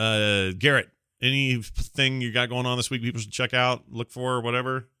 Garrett, anything you got going on this week people should check out, look for,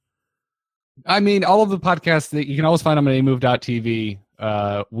 whatever? I mean, all of the podcasts that you can always find them at amove.tv.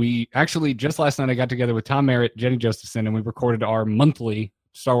 We actually, just last night, I got together with Tom Merritt, Jenny Josephson, and we recorded our monthly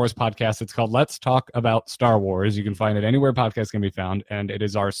Star Wars podcast. It's called Let's Talk About Star Wars. You can find it anywhere podcasts can be found, and it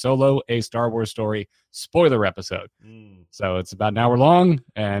is our solo A Star Wars Story spoiler episode. So it's about an hour long,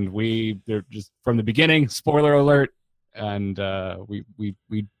 and they're just from the beginning, spoiler alert, and we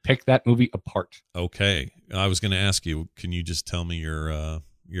pick that movie apart. Okay, I was going to ask you, can you just tell me your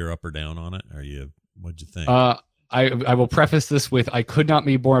up or down on it? What'd you think? I will preface this with I could not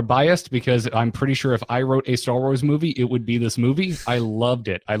be more biased because I'm pretty sure if I wrote a Star Wars movie, it would be this movie. I loved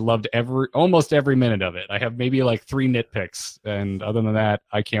it. I loved almost every minute of it. I have maybe like 3 nitpicks, and other than that,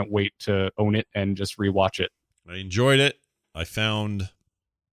 I can't wait to own it and just rewatch it. I enjoyed it. I found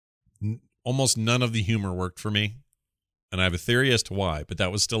almost none of the humor worked for me, and I have a theory as to why, but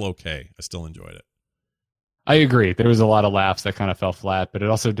that was still okay. I still enjoyed it. I agree. There was a lot of laughs that kind of fell flat, but it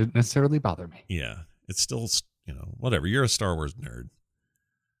also didn't necessarily bother me. Yeah, it's still, whatever. You're a Star Wars nerd.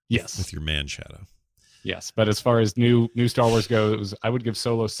 Yes. With your man shadow. Yes, but as far as new Star Wars goes, I would give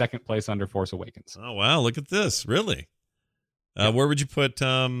Solo second place under Force Awakens. Oh, wow. Look at this. Really? Yeah. Where would you put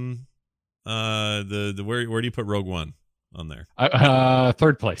where do you put Rogue One on there?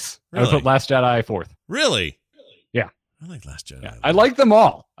 Third place. Really? I would put Last Jedi fourth. Really? Yeah. I like Last Jedi. Yeah. I like them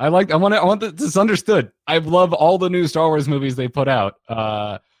all. I want this understood. I love all the new Star Wars movies they put out.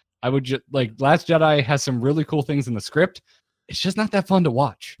 I would just like Last Jedi has some really cool things in the script. It's just not that fun to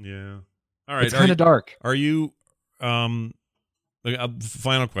watch. Yeah. All right. It's kind of dark. Are you final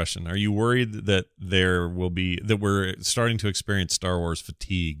question. Are you worried that we're starting to experience Star Wars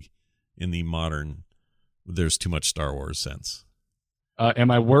fatigue in the modern, there's too much Star Wars sense?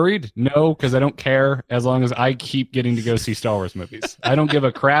 Am I worried? No, because I don't care as long as I keep getting to go see Star Wars movies. I don't give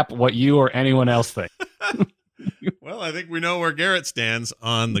a crap what you or anyone else think. Well, I think we know where Garrett stands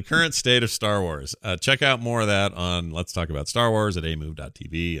on the current state of Star Wars. Check out more of that on Let's Talk About Star Wars at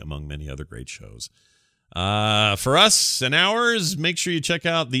amove.tv, among many other great shows. For us and ours, make sure you check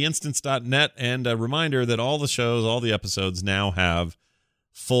out theinstance.net, and a reminder that all the shows, all the episodes now have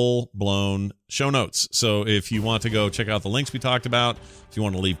full-blown show notes. So if you want to go check out the links we talked about, if you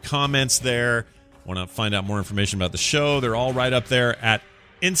want to leave comments there, want to find out more information about the show, they're all right up there at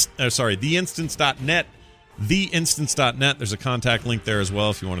theinstance.net. Theinstance.net. There's a contact link there as well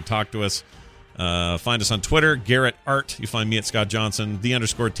if you want to talk to us. Find us on Twitter, Garrett Art. You find me at Scott Johnson,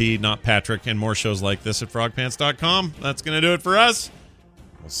 _T, not Patrick, and more shows like this at frogpants.com. That's going to do it for us.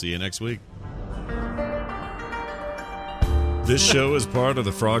 We'll see you next week. This show is part of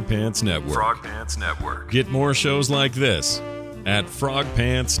the Frog Pants Network. Frog Pants Network. Get more shows like this at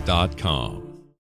frogpants.com.